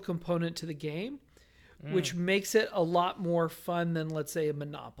social component to the game, which makes it a lot more fun than, let's say, a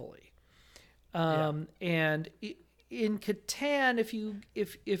Monopoly. And in Catan, if you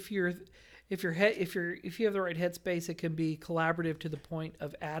have the right headspace, it can be collaborative to the point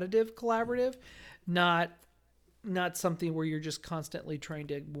of additive collaborative, not something where you're just constantly trying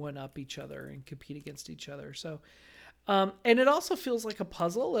to one up each other and compete against each other. So, and it also feels like a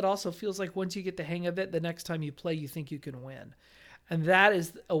puzzle. It also feels like once you get the hang of it, the next time you play, you think you can win, and that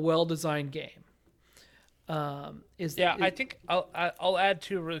is a well-designed game. I think I'll add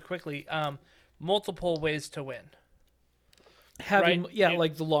to really quickly. Multiple ways to win. Having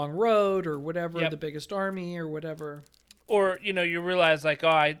like the long road or whatever, the biggest army or whatever. Or you realize like,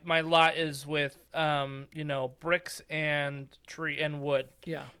 my lot is with bricks and tree and wood.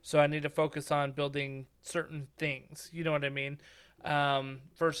 Yeah. So I need to focus on building certain things. You know what I mean?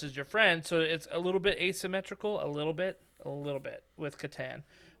 Versus your friend, so it's a little bit asymmetrical, a little bit with Catan.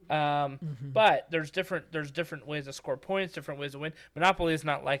 But there's different ways to score points, different ways to win. Monopoly is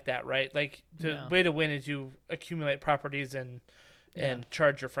not like that, right? Like the way to win is you accumulate properties and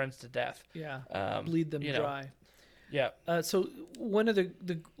charge your friends to death. Yeah. Bleed them dry. Yeah. So one of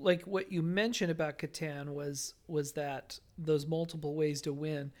the like what you mentioned about Catan was that those multiple ways to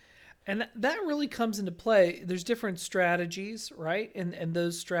win. And that really comes into play. There's different strategies, right? And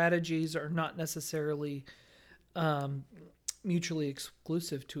those strategies are not necessarily mutually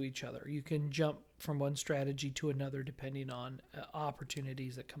exclusive to each other. You can jump from one strategy to another depending on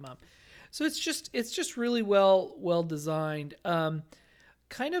opportunities that come up. So it's just really well designed.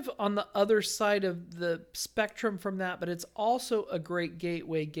 Kind of on the other side of the spectrum from that, but it's also a great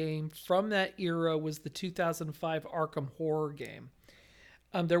gateway game from that era was the 2005 Arkham Horror game.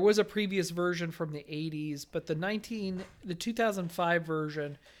 There was a previous version from the 80s, but the 2005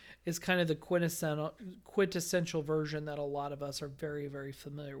 version is kind of the quintessential version that a lot of us are very, very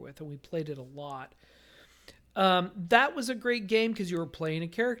familiar with, and we played it a lot. That was a great game because you were playing a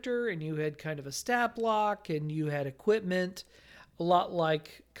character, and you had kind of a stat block, and you had equipment, a lot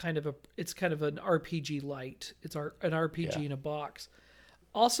like it's kind of an RPG light. It's an RPG in a box.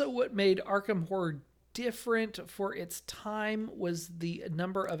 Also, what made Arkham Horror different for its time was the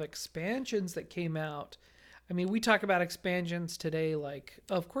number of expansions that came out. I mean, we talk about expansions today like,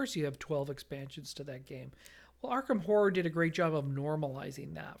 of course you have 12 expansions to that game. Well, Arkham Horror did a great job of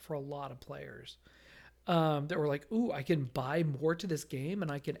normalizing that for a lot of players. That were like, ooh, I can buy more to this game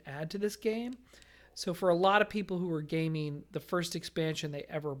and I can add to this game. So for a lot of people who were gaming, the first expansion they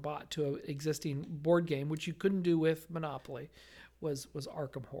ever bought to an existing board game, which you couldn't do with Monopoly, was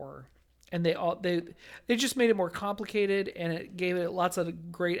Arkham Horror. And they just made it more complicated, and it gave it lots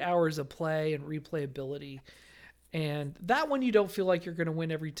of great hours of play and replayability. And that one you don't feel like you're going to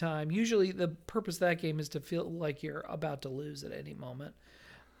win every time. Usually the purpose of that game is to feel like you're about to lose at any moment.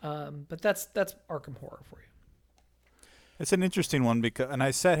 But that's Arkham Horror for you. It's an interesting one and I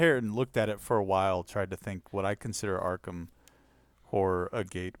sat here and looked at it for a while, tried to think what I consider Arkham horror a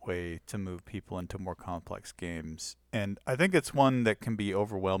gateway to move people into more complex games. And I think it's one that can be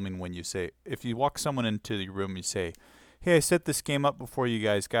overwhelming when you say, if you walk someone into the room and you say, hey, I set this game up before you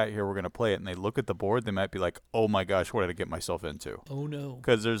guys got here, we're going to play it, and they look at the board, they might be like, oh my gosh, what did I get myself into? Oh no.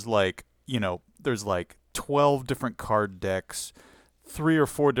 Because there's like, there's like 12 different card decks, 3 or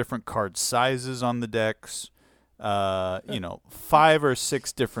 4 different card sizes on the decks, 5 or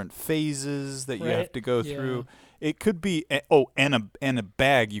 6 different phases that you have to go through. It could be and a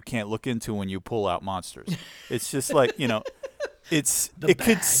bag you can't look into when you pull out monsters. It's just like, it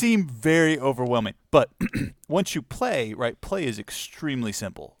could seem very overwhelming. But once you play, right, play is extremely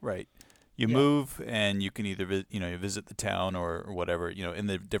simple, right? You move and you can either visit the town or whatever, in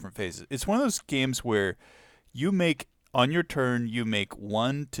the different phases. It's one of those games where on your turn you make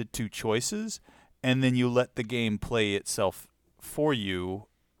 1 to 2 choices, and then you let the game play itself for you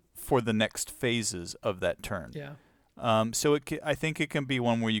for the next phases of that turn. Yeah. So I think it can be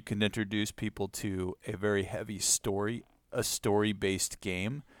one where you can introduce people to a very heavy story-based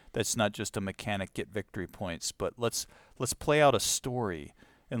game that's not just a mechanic get victory points, but let's play out a story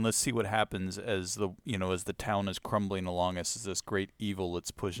and let's see what happens as the town is crumbling along us as this great evil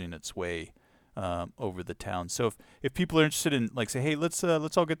that's pushing its way over the town. So if people are interested in, like, say, hey, let's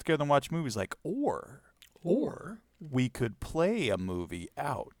all get together and watch movies, like, or we could play a movie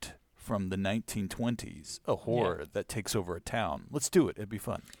out from the 1920s, a horror that takes over a town. Let's do it. It'd be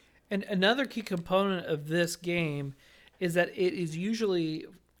fun. And another key component of this game is that it is usually,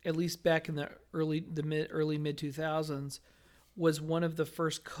 at least back in the early mid 2000s, was one of the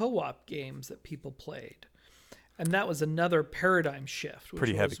first co-op games that people played. And that was another paradigm shift.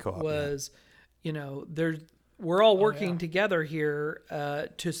 Pretty heavy co-op. We're all working together here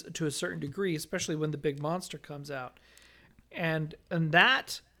to a certain degree, especially when the big monster comes out. And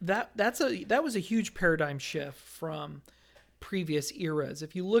that was a huge paradigm shift from previous eras.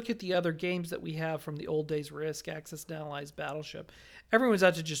 If you look at the other games that we have from the old days, Risk, Axis and Allies, Battleship, everyone's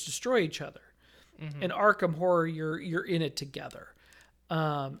out to just destroy each other. Mm-hmm. In Arkham Horror, you're in it together.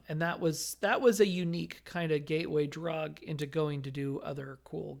 And that was a unique kind of gateway drug into going to do other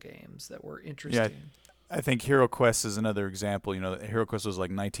cool games that were interesting. Yeah, I think Hero Quest is another example. Hero Quest was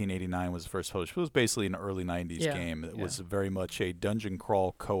like 1989 was the first published. It was basically an early 90s game. It was very much a dungeon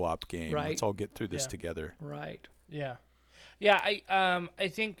crawl co-op game. Right. Let's all get through this together. Right. Yeah. Yeah, I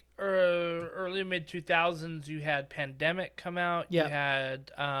think early mid 2000s you had Pandemic come out. Yeah. You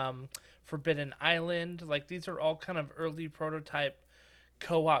had Forbidden Island. Like, these are all kind of early prototype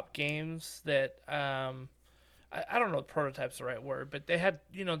co-op games that I don't know if prototype's the right word, but they had,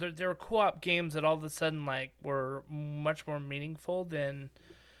 there were co-op games that all of a sudden like were much more meaningful than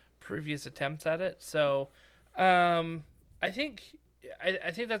previous attempts at it. So I think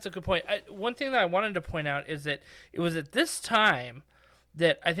that's a good point. One thing that I wanted to point out is that it was at this time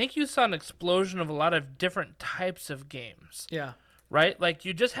that I think you saw an explosion of a lot of different types of games. Yeah. Right? Like,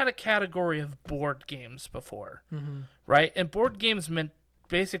 you just had a category of board games before, right? And board games meant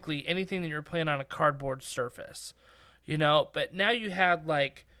basically anything that you're playing on a cardboard surface, But now you had,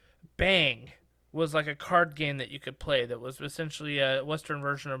 like, Bang was like a card game that you could play that was essentially a Western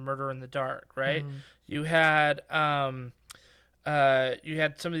version of Murder in the Dark, right? Mm-hmm. You had some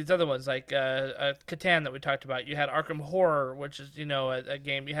of these other ones like Catan that we talked about. You had Arkham Horror, which is a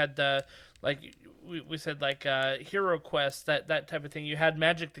game. You had the we said like Hero Quest, that type of thing. You had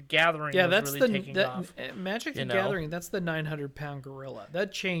Magic the Gathering. Yeah, was really taking off. Magic the Gathering. That's the 900-pound gorilla.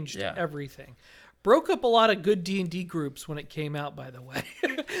 That changed everything. Broke up a lot of good D&D groups when it came out. By the way,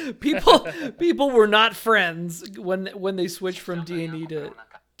 people were not friends when they switched from D&D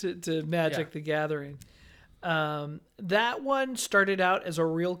to Magic the Gathering. That one started out as a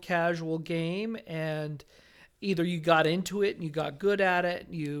real casual game, and either you got into it and you got good at it,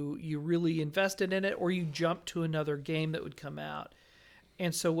 you really invested in it, or you jumped to another game that would come out.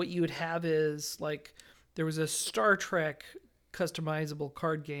 And so what you would have is, like, there was a Star Trek customizable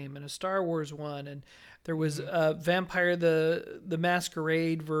card game and a Star Wars one, and there was a Vampire the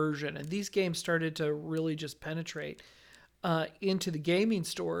Masquerade version, and these games started to really just penetrate into the gaming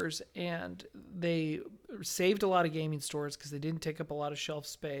stores, and they saved a lot of gaming stores because they didn't take up a lot of shelf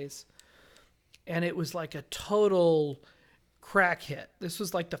space. And it was like a total crack hit. This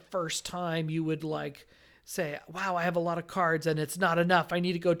was like the first time you would like say, wow, I have a lot of cards and it's not enough. I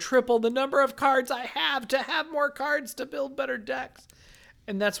need to go triple the number of cards I have to have more cards to build better decks.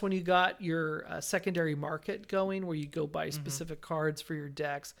 And that's when you got your secondary market going, where you go buy specific cards for your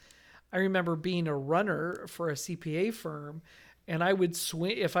decks. I remember being a runner for a CPA firm, and I would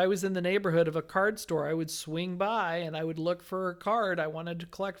swing, if I was in the neighborhood of a card store, I would swing by and I would look for a card I wanted to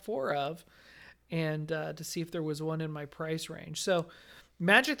collect 4 of. and to see if there was one in my price range. So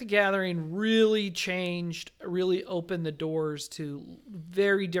Magic the Gathering really opened the doors to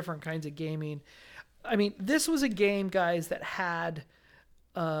very different kinds of gaming. I mean, this was a game, guys, that had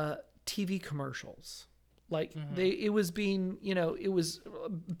TV commercials. Like it was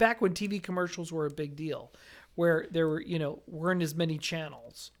back when TV commercials were a big deal, where there were, weren't as many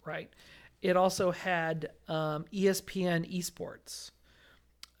channels, right? It also had ESPN esports.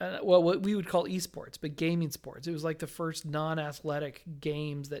 What we would call esports, but gaming sports. It was like the first non-athletic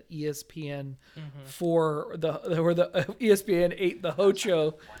games that ESPN the ESPN 8, the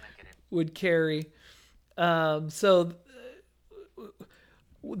Hocho would carry. So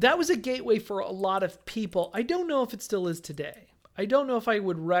that was a gateway for a lot of people. I don't know if it still is today. I don't know if I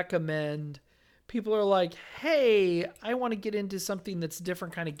would recommend. People are like, hey, I want to get into something that's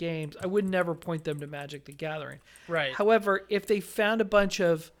different kind of games. I would never point them to Magic the Gathering. Right. However, if they found a bunch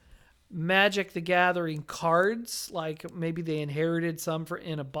of Magic the Gathering cards, like maybe they inherited some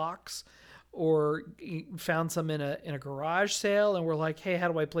in a box or found some in a garage sale and were like, hey,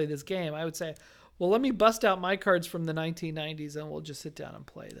 how do I play this game? I would say, well, let me bust out my cards from the 1990s and we'll just sit down and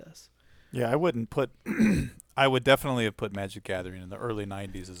play this. Yeah, I wouldn't put I would definitely have put Magic Gathering in the early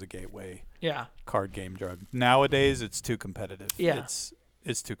 90s as a gateway card game drug. Nowadays, it's too competitive. Yeah.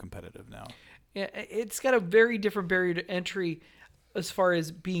 It's too competitive now. Yeah, it's got a very different barrier to entry as far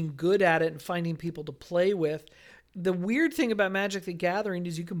as being good at it and finding people to play with. The weird thing about Magic the Gathering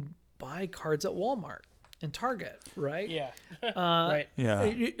is you can buy cards at Walmart and Target, right? Yeah. Right.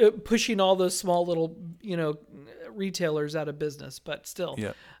 Yeah. Pushing all those small little, retailers out of business, but still.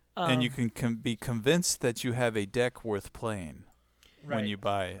 Yeah. And you can be convinced that you have a deck worth playing when you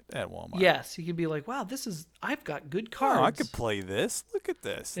buy it at Walmart. Yes, you can be like, wow, I've got good cards. Oh, I could play this. Look at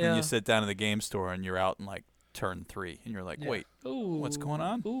this. And then you sit down in the game store and you're out in like turn 3 and you're like, wait, what's going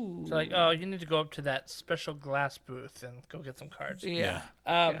on? Ooh. So like, oh, you need to go up to that special glass booth and go get some cards. Yeah.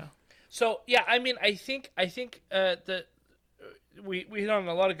 So yeah, I mean, I think that we hit on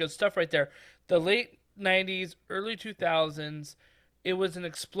a lot of good stuff right there. The late 90s, early 2000s, it was an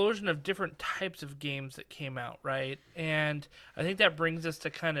explosion of different types of games that came out, right? And I think that brings us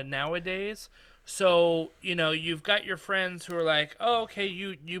to kind of nowadays. So, you've got your friends who are like, oh, okay,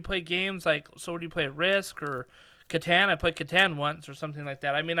 you play games like, so do you play Risk or Catan? I played Catan once or something like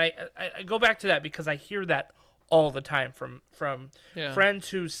that. I mean, I go back to that because I hear that all the time from friends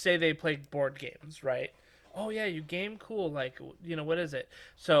who say they play board games, right? Oh yeah, you game? Cool. Like, what is it?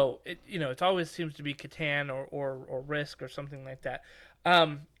 So it always seems to be Catan or Risk or something like that.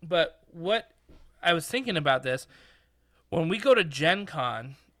 But what I was thinking about this, when we go to Gen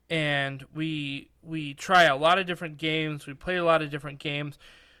Con and we try a lot of different games, we play a lot of different games,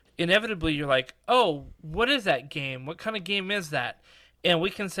 inevitably you're like, oh, what is that game? What kind of game is that? And we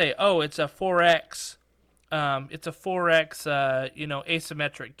can say, oh, it's a 4X. It's a 4X,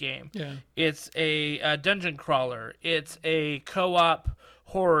 asymmetric game. Yeah. It's a dungeon crawler. It's a co-op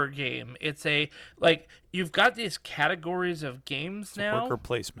horror game. It's you've got these categories of games now. Worker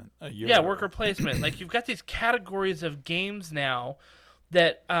placement. Worker placement. Like, you've got these categories of games now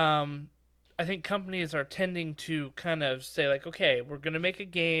that I think companies are tending to kind of say, like, okay, we're going to make a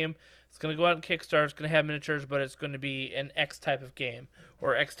game. It's going to go out on Kickstarter. It's going to have miniatures, but it's going to be an X type of game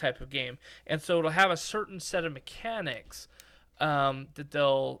or X type of game. And so it'll have a certain set of mechanics that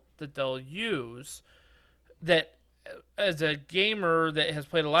they'll use that, as a gamer that has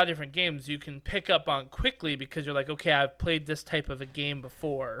played a lot of different games, you can pick up on quickly because you're like, okay, I've played this type of a game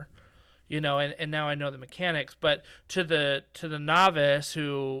before, and now I know the mechanics. But to the novice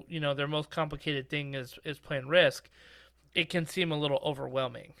who, their most complicated thing is playing Risk, it can seem a little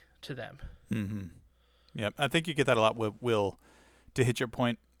overwhelming to them. Mm-hmm. Yeah, I think you get that a lot with Will. To hit your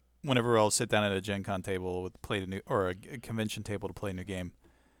point, whenever I'll sit down at a Gen Con table or a convention table to play a new game,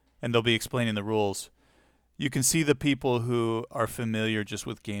 and they'll be explaining the rules, you can see the people who are familiar just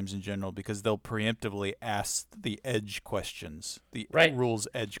with games in general because they'll preemptively ask the edge questions, the rules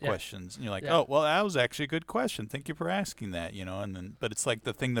edge questions, and you're like, oh, well, that was actually a good question. Thank you for asking that, but it's like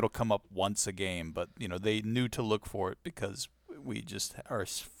the thing that'll come up once a game, but they knew to look for it because we just are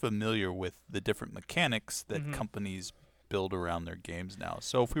familiar with the different mechanics that companies build around their games now.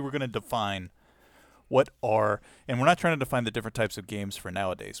 So if we were going to define and we're not trying to define the different types of games for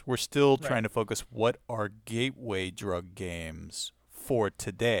nowadays. We're still trying to focus what are gateway drug games for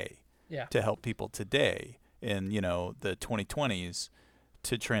today to help people today in, the 2020s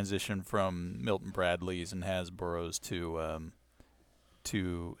to transition from Milton Bradley's and Hasbro's to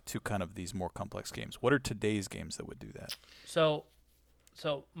kind of these more complex games. What are today's games that would do that? So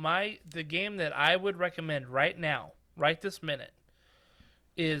the game that I would recommend right now, right this minute,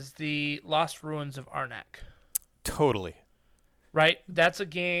 is the Lost Ruins of Arnak. Totally. Right? That's a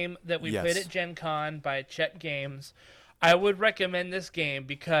game that we played at Gen Con by Czech Games. I would recommend this game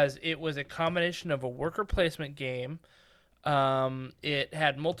because it was a combination of a worker placement game. It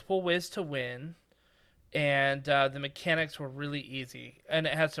had multiple ways to win, and the mechanics were really easy. And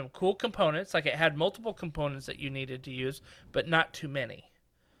it had some cool components. Like, it had multiple components that you needed to use, but not too many.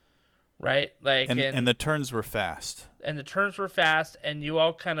 Right? And the turns were fast. And the turns were fast, and you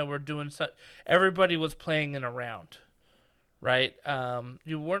all kind of were doing everybody was playing in a round. Right?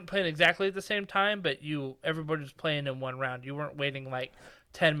 You weren't playing exactly at the same time, but everybody was playing in one round. You weren't waiting like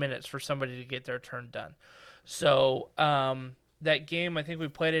 10 minutes for somebody to get their turn done. So that game, I think we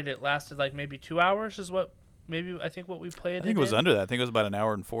played it. It lasted like maybe 2 hours is what I think what we played. I think it was under that. I think it was about an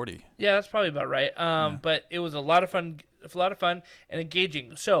hour and 40. Yeah, that's probably about right. But it was a lot of fun and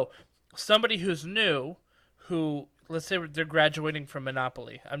engaging. So somebody who's new, who let's say they're graduating from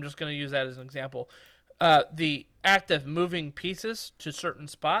Monopoly. I'm just going to use that as an example. The act of moving pieces to certain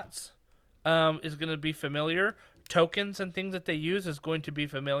spots is going to be familiar. Tokens and things that they use is going to be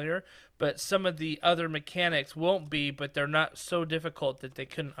familiar, but some of the other mechanics won't be, but they're not so difficult that they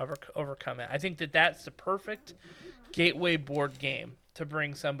couldn't overcome it. I think that's the perfect gateway board game to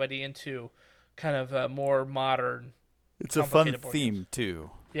bring somebody into kind of a more modern. It's a fun theme,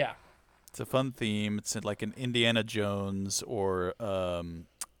 too. Yeah. It's a fun theme. It's like an Indiana Jones or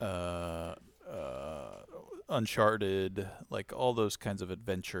Uncharted, like all those kinds of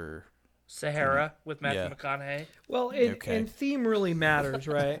adventure. Sahara with Matthew McConaughey. Well, and theme really matters,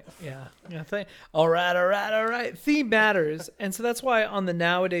 right? Yeah. All right. Theme matters. And so that's why on the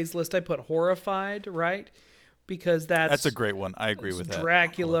nowadays list I put Horrified, right? Because that's a great one. I agree with that.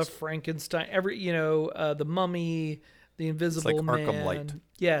 Dracula, Frankenstein, the Mummy, the Invisible Man. Arkham Light.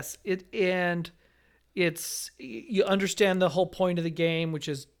 Yes, you understand the whole point of the game, which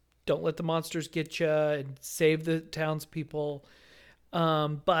is don't let the monsters get you and save the townspeople.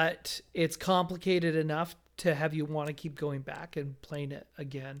 But it's complicated enough to have you want to keep going back and playing it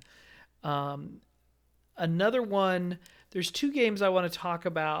again. Another one, there's two games I want to talk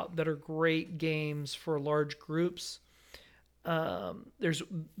about that are great games for large groups. There's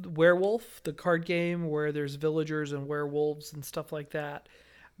Werewolf, the card game where there's villagers and werewolves and stuff like that.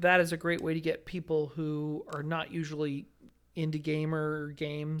 That is a great way to get people who are not usually into gamer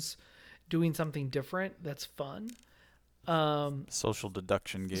games doing something different. That's fun. Social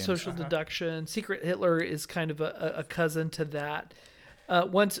deduction games. Social deduction. Secret Hitler is kind of a cousin to that.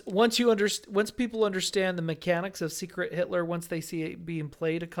 Once people understand the mechanics of Secret Hitler, once they see it being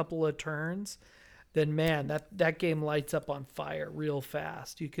played a couple of turns, then man, that game lights up on fire real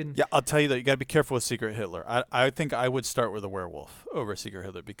fast. You can. Yeah, I'll tell you that you got to be careful with Secret Hitler. I think I would start with a werewolf over Secret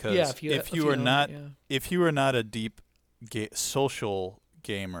Hitler because if you are not a deep social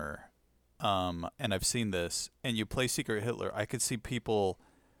gamer, and I've seen this, and you play Secret Hitler, I could see people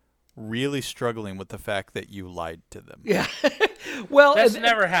really struggling with the fact that you lied to them. Yeah. Well, that's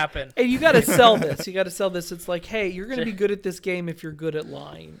never happened. And you got to sell this. It's like, hey, you're going to be good at this game if you're good at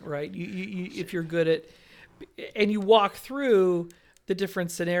lying, right? If you're good at, and you walk through the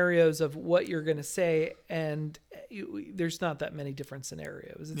different scenarios of what you're going to say, and there's not that many different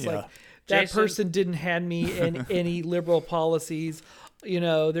scenarios. It's like that person didn't hand me any liberal policies.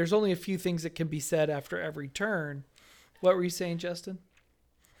 There's only a few things that can be said after every turn. What were you saying, Justin?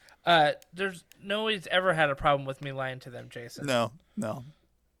 There's nobody's ever had a problem with me lying to them, Jason. No.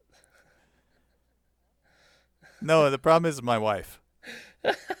 The problem is my wife.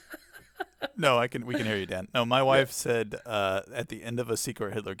 No, we can hear you, Dan. No, my wife said at the end of a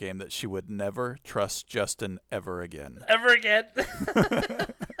Secret Hitler game that she would never trust Justin ever again. Ever again?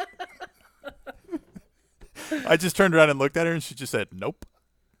 I just turned around and looked at her, and she just said, "Nope."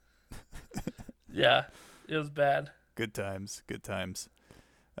 Yeah, it was bad. Good times.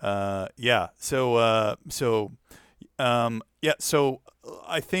 So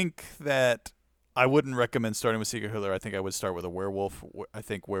I think that I wouldn't recommend starting with Secret Hitler. I think I would start with a werewolf. I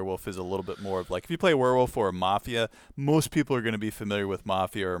think werewolf is a little bit more of like, if you play werewolf or a mafia, most people are going to be familiar with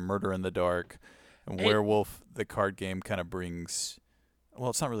mafia or Murder in the Dark. And werewolf, the card game, kind of brings, well,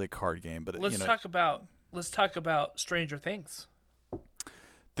 it's not really a card game, but let's talk about Stranger Things.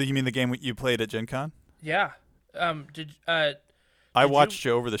 You mean the game you played at Gen Con? Yeah. I watched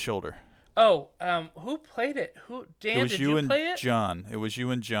you over the shoulder. Oh, who played it? Dan, did you play it? John. It was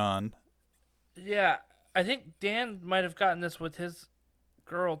you and John. Yeah, I think Dan might have gotten this with his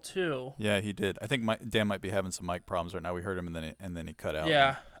girl too. Yeah, he did. I think Dan might be having some mic problems right now. We heard him and then he cut out.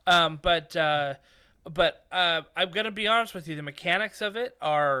 Yeah. But I'm gonna be honest with you. The mechanics of it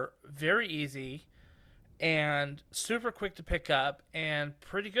are very easy, and super quick to pick up and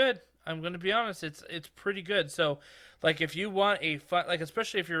pretty good. I'm going to be honest, it's pretty good. So, like, if you want a fun, like,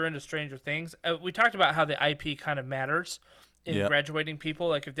 especially if you're into Stranger Things, we talked about how the IP kind of matters in graduating people.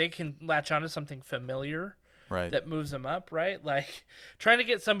 Like, if they can latch onto something familiar, right, that moves them up, right? Like, trying to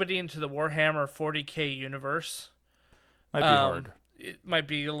get somebody into the Warhammer 40K universe might be hard. It might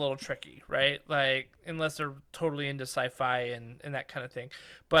be a little tricky, right? Like, unless they're totally into sci-fi and that kind of thing.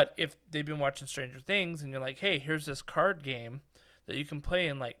 But if they've been watching Stranger Things and you're like, hey, here's this card game that you can play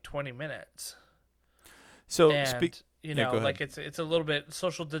in like 20 minutes. So, you know, like it's a little bit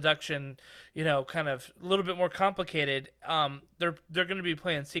social deduction, you know, kind of a little bit more complicated. They're going to be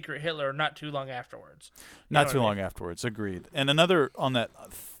playing Secret Hitler not too long afterwards. Not too long afterwards, agreed. And another on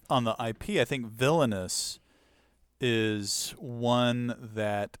the IP, I think Villainous is one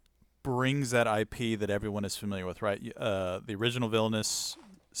that brings that IP that everyone is familiar with, right? The original Villainous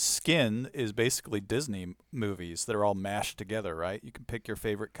skin is basically Disney movies that are all mashed together, right? You can pick your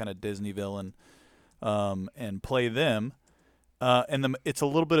favorite kind of Disney villain and play them. And it's a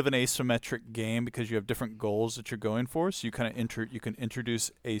little bit of an asymmetric game because you have different goals that you're going for. So you kind of you can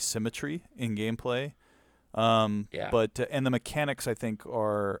introduce asymmetry in gameplay. But and the mechanics, I think,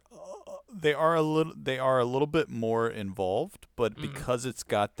 are a little bit more involved, but because it's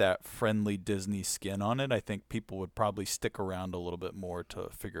got that friendly Disney skin on it, I think people would probably stick around a little bit more to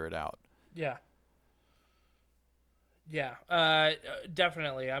figure it out. Yeah. Yeah,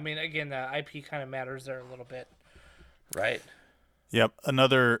 definitely. I mean, again, the IP kind of matters there a little bit, right? Yep.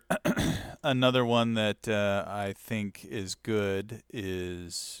 Another one that I think is good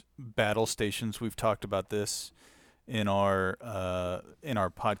is Battle Stations. We've talked about this in our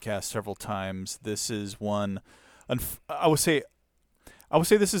podcast several times. This is one. I would say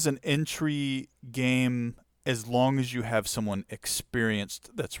this is an entry game as long as you have someone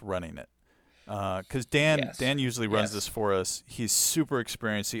experienced that's running it. Because Dan usually runs this for us. He's super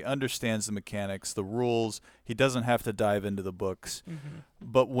experienced. He understands the mechanics, the rules. He doesn't have to dive into the books. Mm-hmm.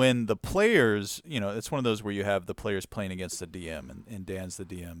 But when the players, you know, it's one of those where you have the players playing against the DM, and Dan's the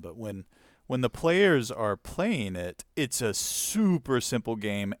DM. But when the players are playing it, it's a super simple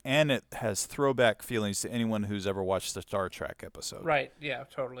game, and it has throwback feelings to anyone who's ever watched the Star Trek episode. Right, yeah,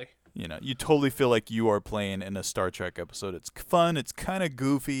 totally. You know, you totally feel like you are playing in a Star Trek episode. It's fun. It's kind of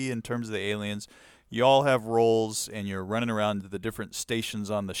goofy in terms of the aliens. You all have roles, and you're running around to the different stations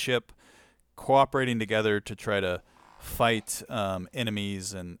on the ship, cooperating together to try to fight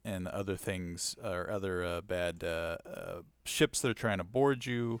enemies and other things or other bad ships that are trying to board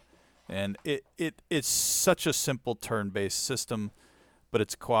you. And it's such a simple turn-based system, but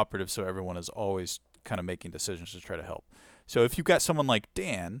it's cooperative, so everyone is always kind of making decisions to try to help. So if you've got someone like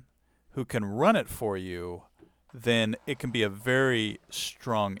Dan who can run it for you, then it can be a very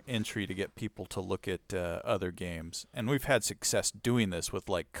strong entry to get people to look at other games. And we've had success doing this with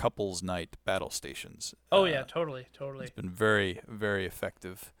like couples night battle stations. Oh, yeah, totally. It's been very, very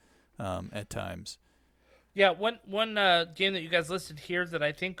effective at times. Yeah, one game that you guys listed here that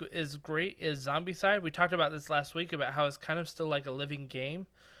I think is great is Zombicide. We talked about this last week about how it's kind of still like a living game,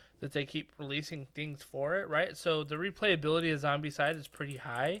 that they keep releasing things for it, right? So the replayability of Zombicide is pretty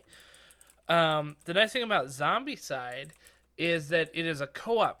high. The nice thing about Zombicide is that it is a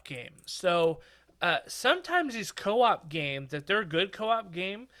co-op game. So sometimes these co-op games, if they're a good co-op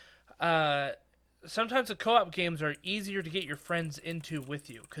game, sometimes the co-op games are easier to get your friends into with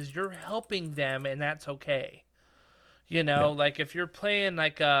you because you're helping them, and that's okay. You know, like if you're playing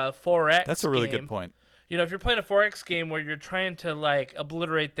like a 4X That's a really game, good point. You know, if you're playing a 4X game where you're trying to, like,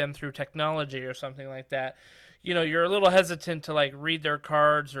 obliterate them through technology or something like that, you know, you're a little hesitant to, like, read their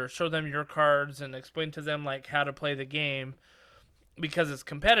cards or show them your cards and explain to them, like, how to play the game because it's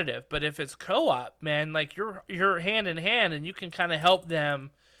competitive. But if it's co-op, man, like, you're hand in hand and you can kind of help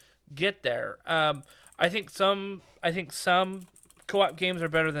them get there. I think some co-op games are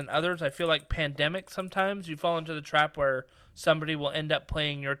better than others. I feel like Pandemic sometimes you fall into the trap where somebody will end up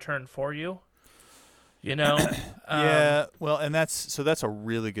playing your turn for you. You know? Yeah, well, and that's a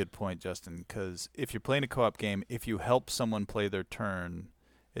really good point, Justin, because if you're playing a co-op game, if you help someone play their turn,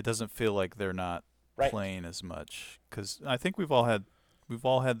 it doesn't feel like they're not playing as much. Because I think we've all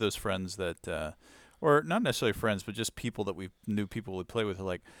had those friends that, or not necessarily friends, but just people that new people we play with are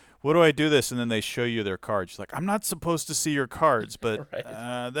like, what do I do this? And then they show you their cards. Like, I'm not supposed to see your cards, but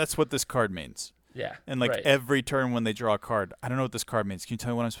that's what this card means. Yeah. And like every turn when they draw a card, I don't know what this card means. Can you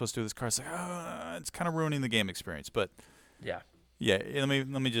tell me what I'm supposed to do with this card? It's like, it's kind of ruining the game experience. But yeah. Let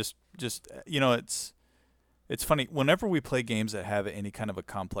me just you know, it's funny. Whenever we play games that have any kind of a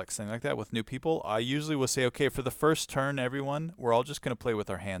complex thing like that with new people, I usually will say, okay, for the first turn, everyone, we're all just going to play with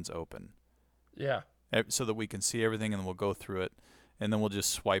our hands open. Yeah. so that we can see everything, and then we'll go through it, and then we'll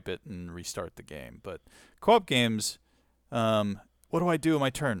just swipe it and restart the game. But co-op games, what do I do in my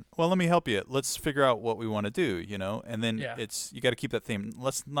turn? Well, let me help you. Let's figure out what we want to do, and then you got to keep that theme.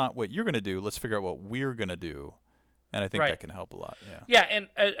 Let's not what you're going to do. Let's figure out what we're going to do. And I think that can help a lot. Yeah. Yeah.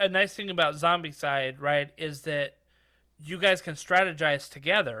 And a nice thing about Zombicide, right, is that you guys can strategize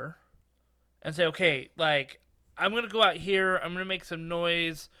together and say, okay, like, I'm going to go out here. I'm going to make some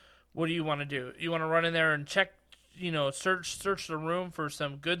noise. What do you want to do? You want to run in there and check, search the room for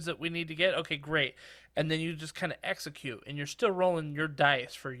some goods that we need to get? Okay, great. And then you just kind of execute, and you're still rolling your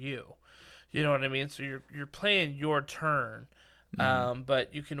dice for you. You know what I mean? So you're playing your turn,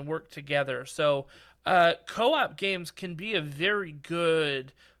 but you can work together. So co-op games can be a very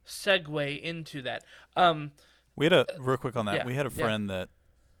good segue into that. We had real quick on that. We had a friend that,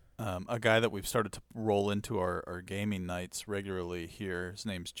 a guy that we've started to roll into our gaming nights regularly here. His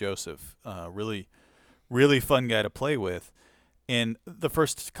name's Joseph. Really, really fun guy to play with. And the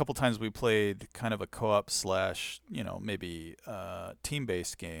first couple times we played kind of a co-op / maybe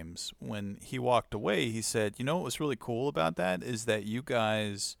team-based games, when he walked away, he said, what was really cool about that is that you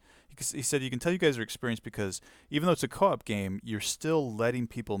guys, he said, you can tell you guys are experienced because even though it's a co-op game, you're still letting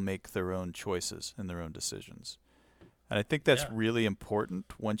people make their own choices and their own decisions. And I think that's really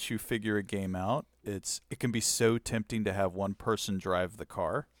important once you figure a game out. It can be so tempting to have one person drive the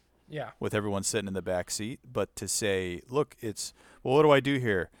car. Yeah. With everyone sitting in the back seat, but to say, look, what do I do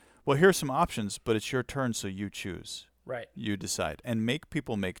here? Well, here's some options, but it's your turn, so you choose. Right. You decide, and make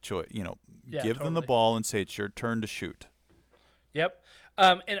people make choice. Give them the totally. ball and say it's your turn to shoot. Yep.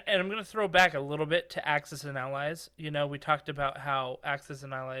 And I'm going to throw back a little bit to Axis and Allies. We talked about how Axis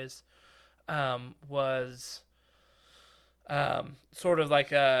and Allies was sort of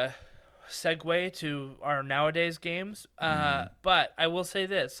like a segue to our nowadays games. But I will say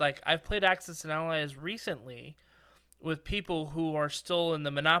this, like, I've played Axis and Allies recently with people who are still in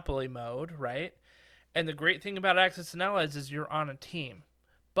the Monopoly mode, right? And the great thing about Axis and Allies is you're on a team,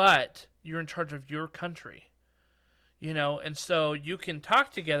 but you're in charge of your country. And so you can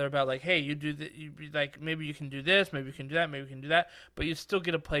talk together about, like, hey, you do like, maybe you can do this, maybe you can do that, maybe you can do that, but you still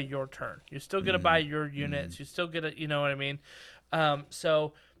get to play your turn. You still get to buy your units. You still get to, you know what I mean?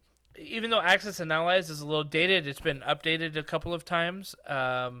 So even though Axis and Allies is a little dated, it's been updated a couple of times.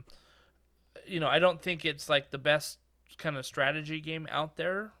 I don't think it's like the best kind of strategy game out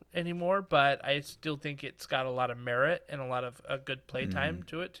there anymore, but I still think it's got a lot of merit and a lot of good playtime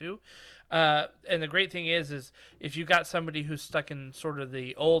to it too. And the great thing is if you got somebody who's stuck in sort of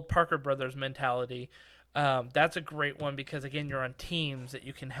the old Parker Brothers mentality, that's a great one because, again, you're on teams that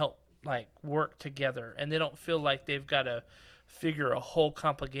you can help, like, work together, and they don't feel like they've got to figure a whole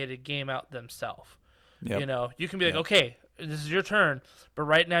complicated game out themselves. Yep. You can be like, okay, this is your turn, but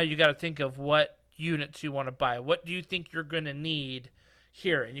right now you got to think of what units you want to buy. What do you think you're going to need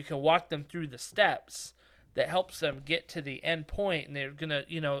here? And you can walk them through the steps that helps them get to the end point, and they're going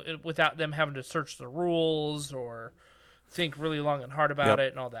to, without them having to search the rules or think really long and hard about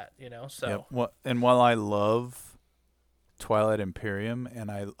it and all that, so. Yep. Well, and while I love Twilight Imperium,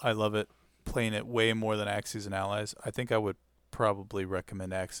 and I love it, playing it way more than Axis and Allies, I think I would probably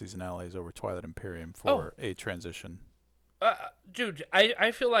recommend Axis and Allies over Twilight Imperium for a transition. Dude,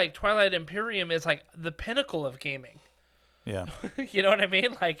 I feel like Twilight Imperium is like the pinnacle of gaming. Yeah. You know what I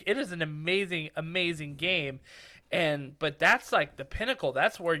mean? Like, it is an amazing, amazing game. But that's like the pinnacle.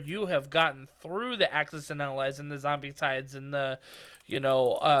 That's where you have gotten through the Axis and Allies and the Zombicides and the,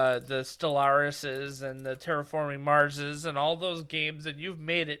 the Stellaris's and the Terraforming Marses and all those games, and you've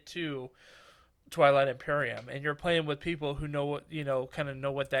made it to Twilight Imperium, and you're playing with people who know what, kind of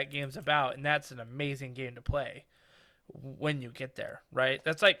know what that game's about, and that's an amazing game to play when you get there, right?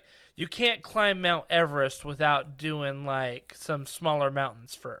 That's like, you can't climb Mount Everest without doing, like, some smaller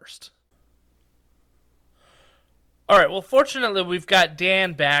mountains first. All right, well, fortunately, we've got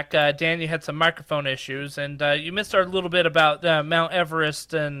Dan back. Dan, you had some microphone issues, and you missed our little bit about Mount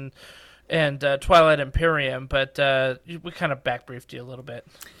Everest and Twilight Imperium, but we kind of backbriefed you a little bit.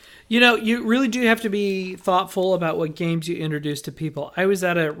 You really do have to be thoughtful about what games you introduce to people. I was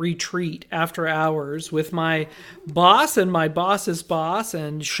at a retreat after hours with my boss and my boss's boss,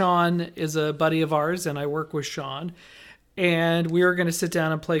 and Sean is a buddy of ours, and I work with Sean. And we were going to sit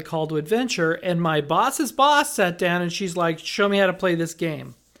down and play Call to Adventure, and my boss's boss sat down, and she's like, show me how to play this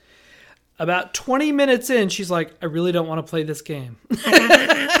game. About 20 minutes in, she's like, I really don't want to play this game.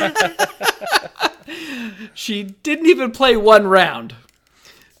 She didn't even play one round.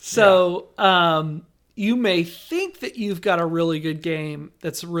 So you may think that you've got a really good game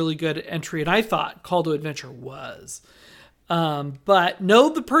that's a really good entry, and I thought Call to Adventure was. But know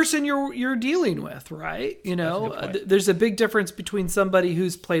the person you're dealing with, right? You know, there's a big difference between somebody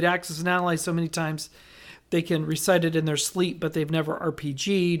who's played Axis and Allies so many times they can recite it in their sleep, but they've never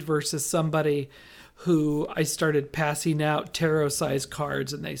RPG'd, versus somebody who I started passing out tarot-sized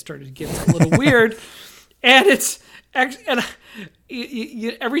cards and they started getting a little weird. And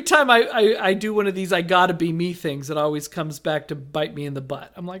every time I do one of these I gotta be me things, it always comes back to bite me in the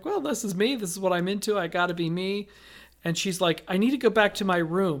butt. I'm like, well, this is me. This is what I'm into. I gotta be me. And she's like, I need to go back to my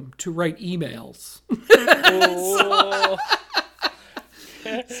room to write emails.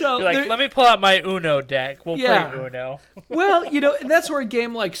 So you're like, let me pull out my Uno deck. We'll play Uno. Well, you know, and that's where a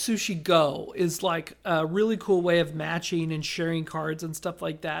game like Sushi Go is like a really cool way of matching and sharing cards and stuff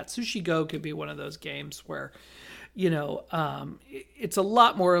like that. Sushi Go could be one of those games where, you know, it's a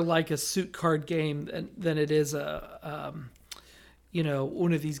lot more like a suit card game than it is you know,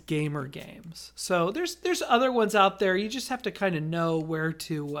 one of these gamer games. So there's other ones out there. You just have to kind of know where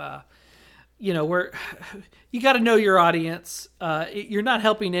to, you know, where you got to know your audience. You're not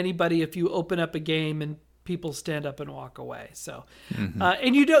helping anybody if you open up a game and people stand up and walk away. So,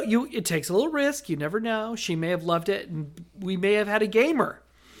 and it takes a little risk. You never know. She may have loved it, and we may have had a gamer,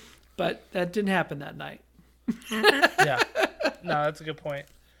 but that didn't happen that night. Yeah, no, that's a good point.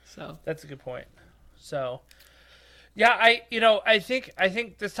 That's a good point. So, yeah, I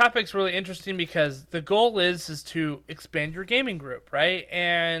think this topic's really interesting because the goal is to expand your gaming group, right?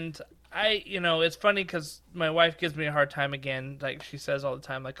 And it's funny because my wife gives me a hard time again. Like she says all the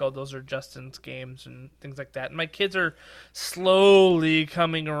time, like, oh, those are Justin's games and things like that. And my kids are slowly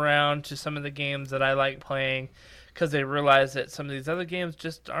coming around to some of the games that I like playing because they realize that some of these other games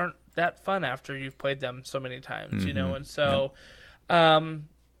just aren't that fun after you've played them so many times, you know? And so,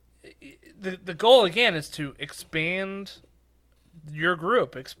 the goal again is to expand your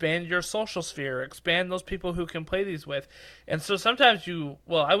group, expand your social sphere, expand those people who can play these with. And so sometimes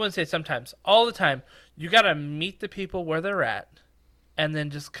I wouldn't say sometimes, all the time, you got to meet the people where they're at and then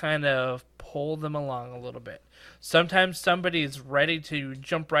just kind of pull them along a little bit. Sometimes somebody's ready to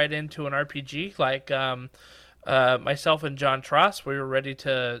jump right into an RPG, like myself and John Tross, we were ready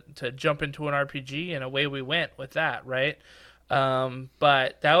to jump into an RPG, and away we went with that, right?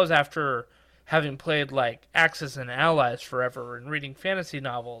 But that was after having played like Axis and Allies forever and reading fantasy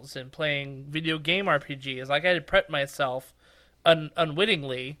novels and playing video game RPGs. Like I had prepped myself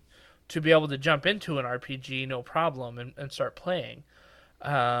unwittingly to be able to jump into an RPG, no problem, and start playing.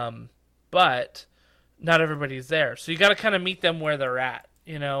 But not everybody's there. So you got to kind of meet them where they're at,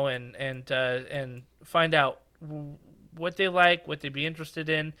 you know, and find out what they like, what they'd be interested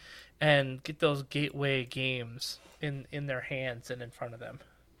in, and get those gateway games in their hands and in front of them.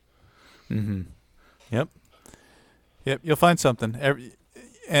 Mm-hmm. Yep. You'll find something.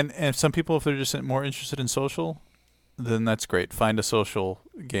 And some people, if they're just more interested in social, then that's great. Find a social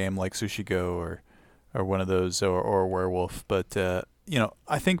game like Sushi Go or one of those or Werewolf. But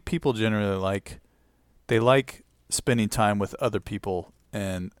I think people generally like spending time with other people.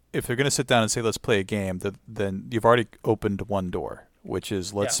 And if they're going to sit down and say, let's play a game, then you've already opened one door, which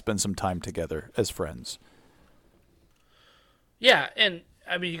is let's spend some time together as friends. Yeah, and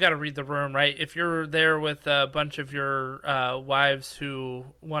I mean, you got to read the room, right? If you're there with a bunch of your wives who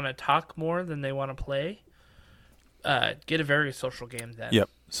want to talk more than they want to play, get a very social game then. Yep,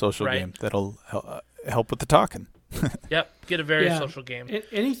 social game. That'll help with the talking. Yep, get a very social game.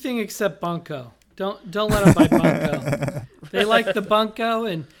 Anything except Bunko. Don't let them buy Bunko. They like the Bunko,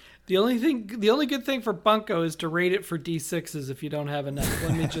 and the only good thing for Bunko is to rate it for D6s if you don't have enough.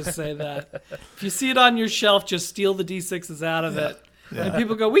 Let me just say that. If you see it on your shelf, just steal the D6s out of it. Yeah. And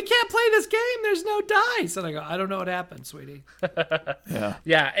people go, we can't play this game. There's no dice. And I go, I don't know what happened, sweetie.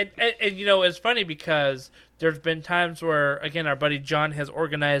 Yeah. And it's funny because there's been times where, again, our buddy John has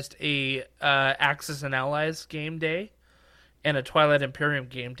organized a Axis and Allies game day and a Twilight Imperium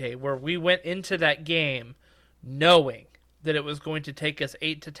game day where we went into that game knowing that it was going to take us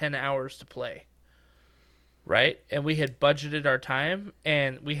 8 to 10 hours to play. Right? And we had budgeted our time,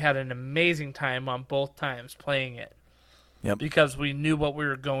 and we had an amazing time on both times playing it. Yep. Because we knew what we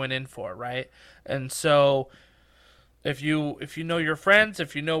were going in for, right? And so if you know your friends,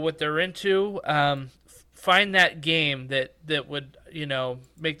 if you know what they're into, find that game that would,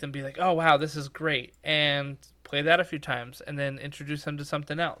 make them be like, oh, wow, this is great. And play that a few times and then introduce them to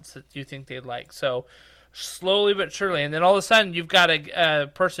something else that you think they'd like. So slowly but surely. And then all of a sudden you've got a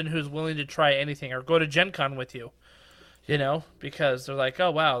person who's willing to try anything or go to Gen Con with you, because they're like,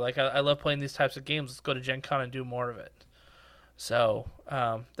 oh, wow, like I love playing these types of games. Let's go to Gen Con and do more of it. So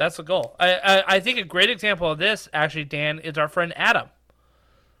that's the goal. I think a great example of this, actually, Dan, is our friend Adam.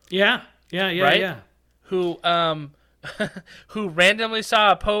 Yeah. Right? Yeah. Who who randomly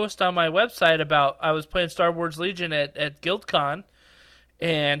saw a post on my website about I was playing Star Wars Legion at GuildCon,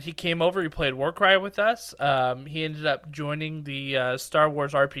 and he came over. He played Warcry with us. He ended up joining the Star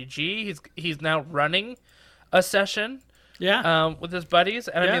Wars RPG. He's now running a session. Yeah. With his buddies,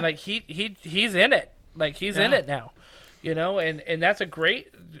 and I mean, like he's in it. Like he's in it now, and that's a great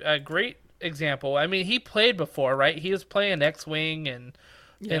example. I mean, he played before, right? He was playing X-Wing and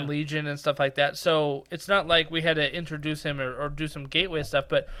Legion and stuff like that. So it's not like we had to introduce him or do some gateway stuff,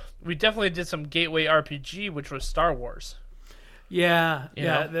 but we definitely did some gateway RPG, which was Star Wars. Yeah,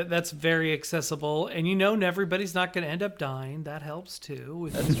 that's very accessible, and everybody's not going to end up dying. That helps too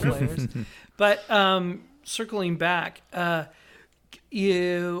with these players. But circling back,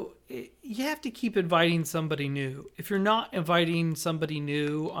 you have to keep inviting somebody new. If you're not inviting somebody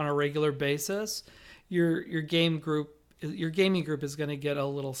new on a regular basis, your gaming group is going to get a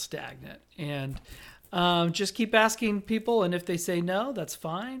little stagnant. And just keep asking people, and if they say no, that's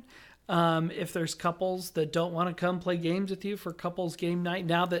fine. If there's couples that don't want to come play games with you for couples game night,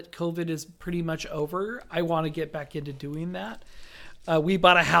 now that COVID is pretty much over, I want to get back into doing that. We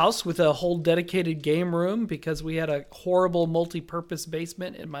bought a house with a whole dedicated game room because we had a horrible multi-purpose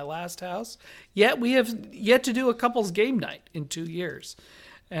basement in my last house. Yet we have yet to do a couples game night in 2 years.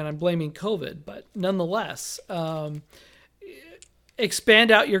 And I'm blaming COVID, but nonetheless,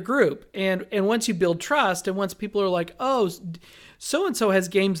 expand out your group. And once you build trust, and once people are like, oh, so-and-so has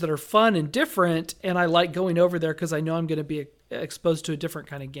games that are fun and different, and I like going over there because I know I'm going to be exposed to a different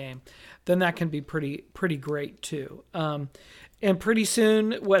kind of game, then that can be pretty great too. And pretty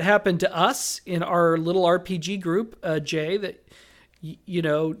soon, what happened to us in our little RPG group, Jay, that,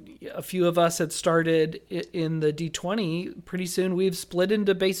 a few of us had started in the D20, pretty soon we've split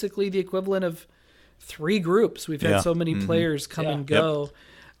into basically the equivalent of 3 groups. We've had so many players come and go,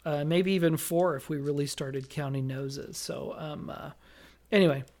 maybe even 4 if we really started counting noses. So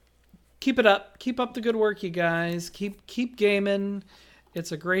anyway, keep it up. Keep up the good work, you guys. Keep gaming.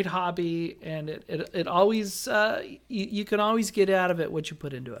 It's a great hobby, and it always you can always get out of it what you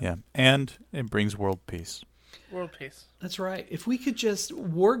put into it. Yeah, and it brings world peace. World peace. That's right. If we could just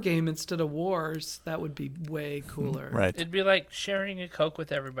war game instead of wars, that would be way cooler. Right. It'd be like sharing a Coke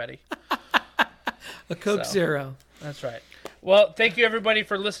with everybody. A Coke Zero. That's right. Well, thank you everybody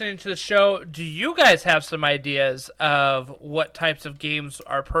for listening to the show. Do you guys have some ideas of what types of games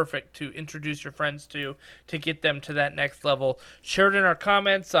are perfect to introduce your friends to get them to that next level? Share it in our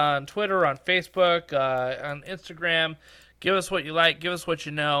comments on Twitter, on Facebook, on Instagram. Give us what you like. Give us what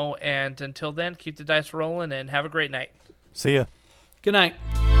you know. And until then, keep the dice rolling and have a great night. See ya. Good night.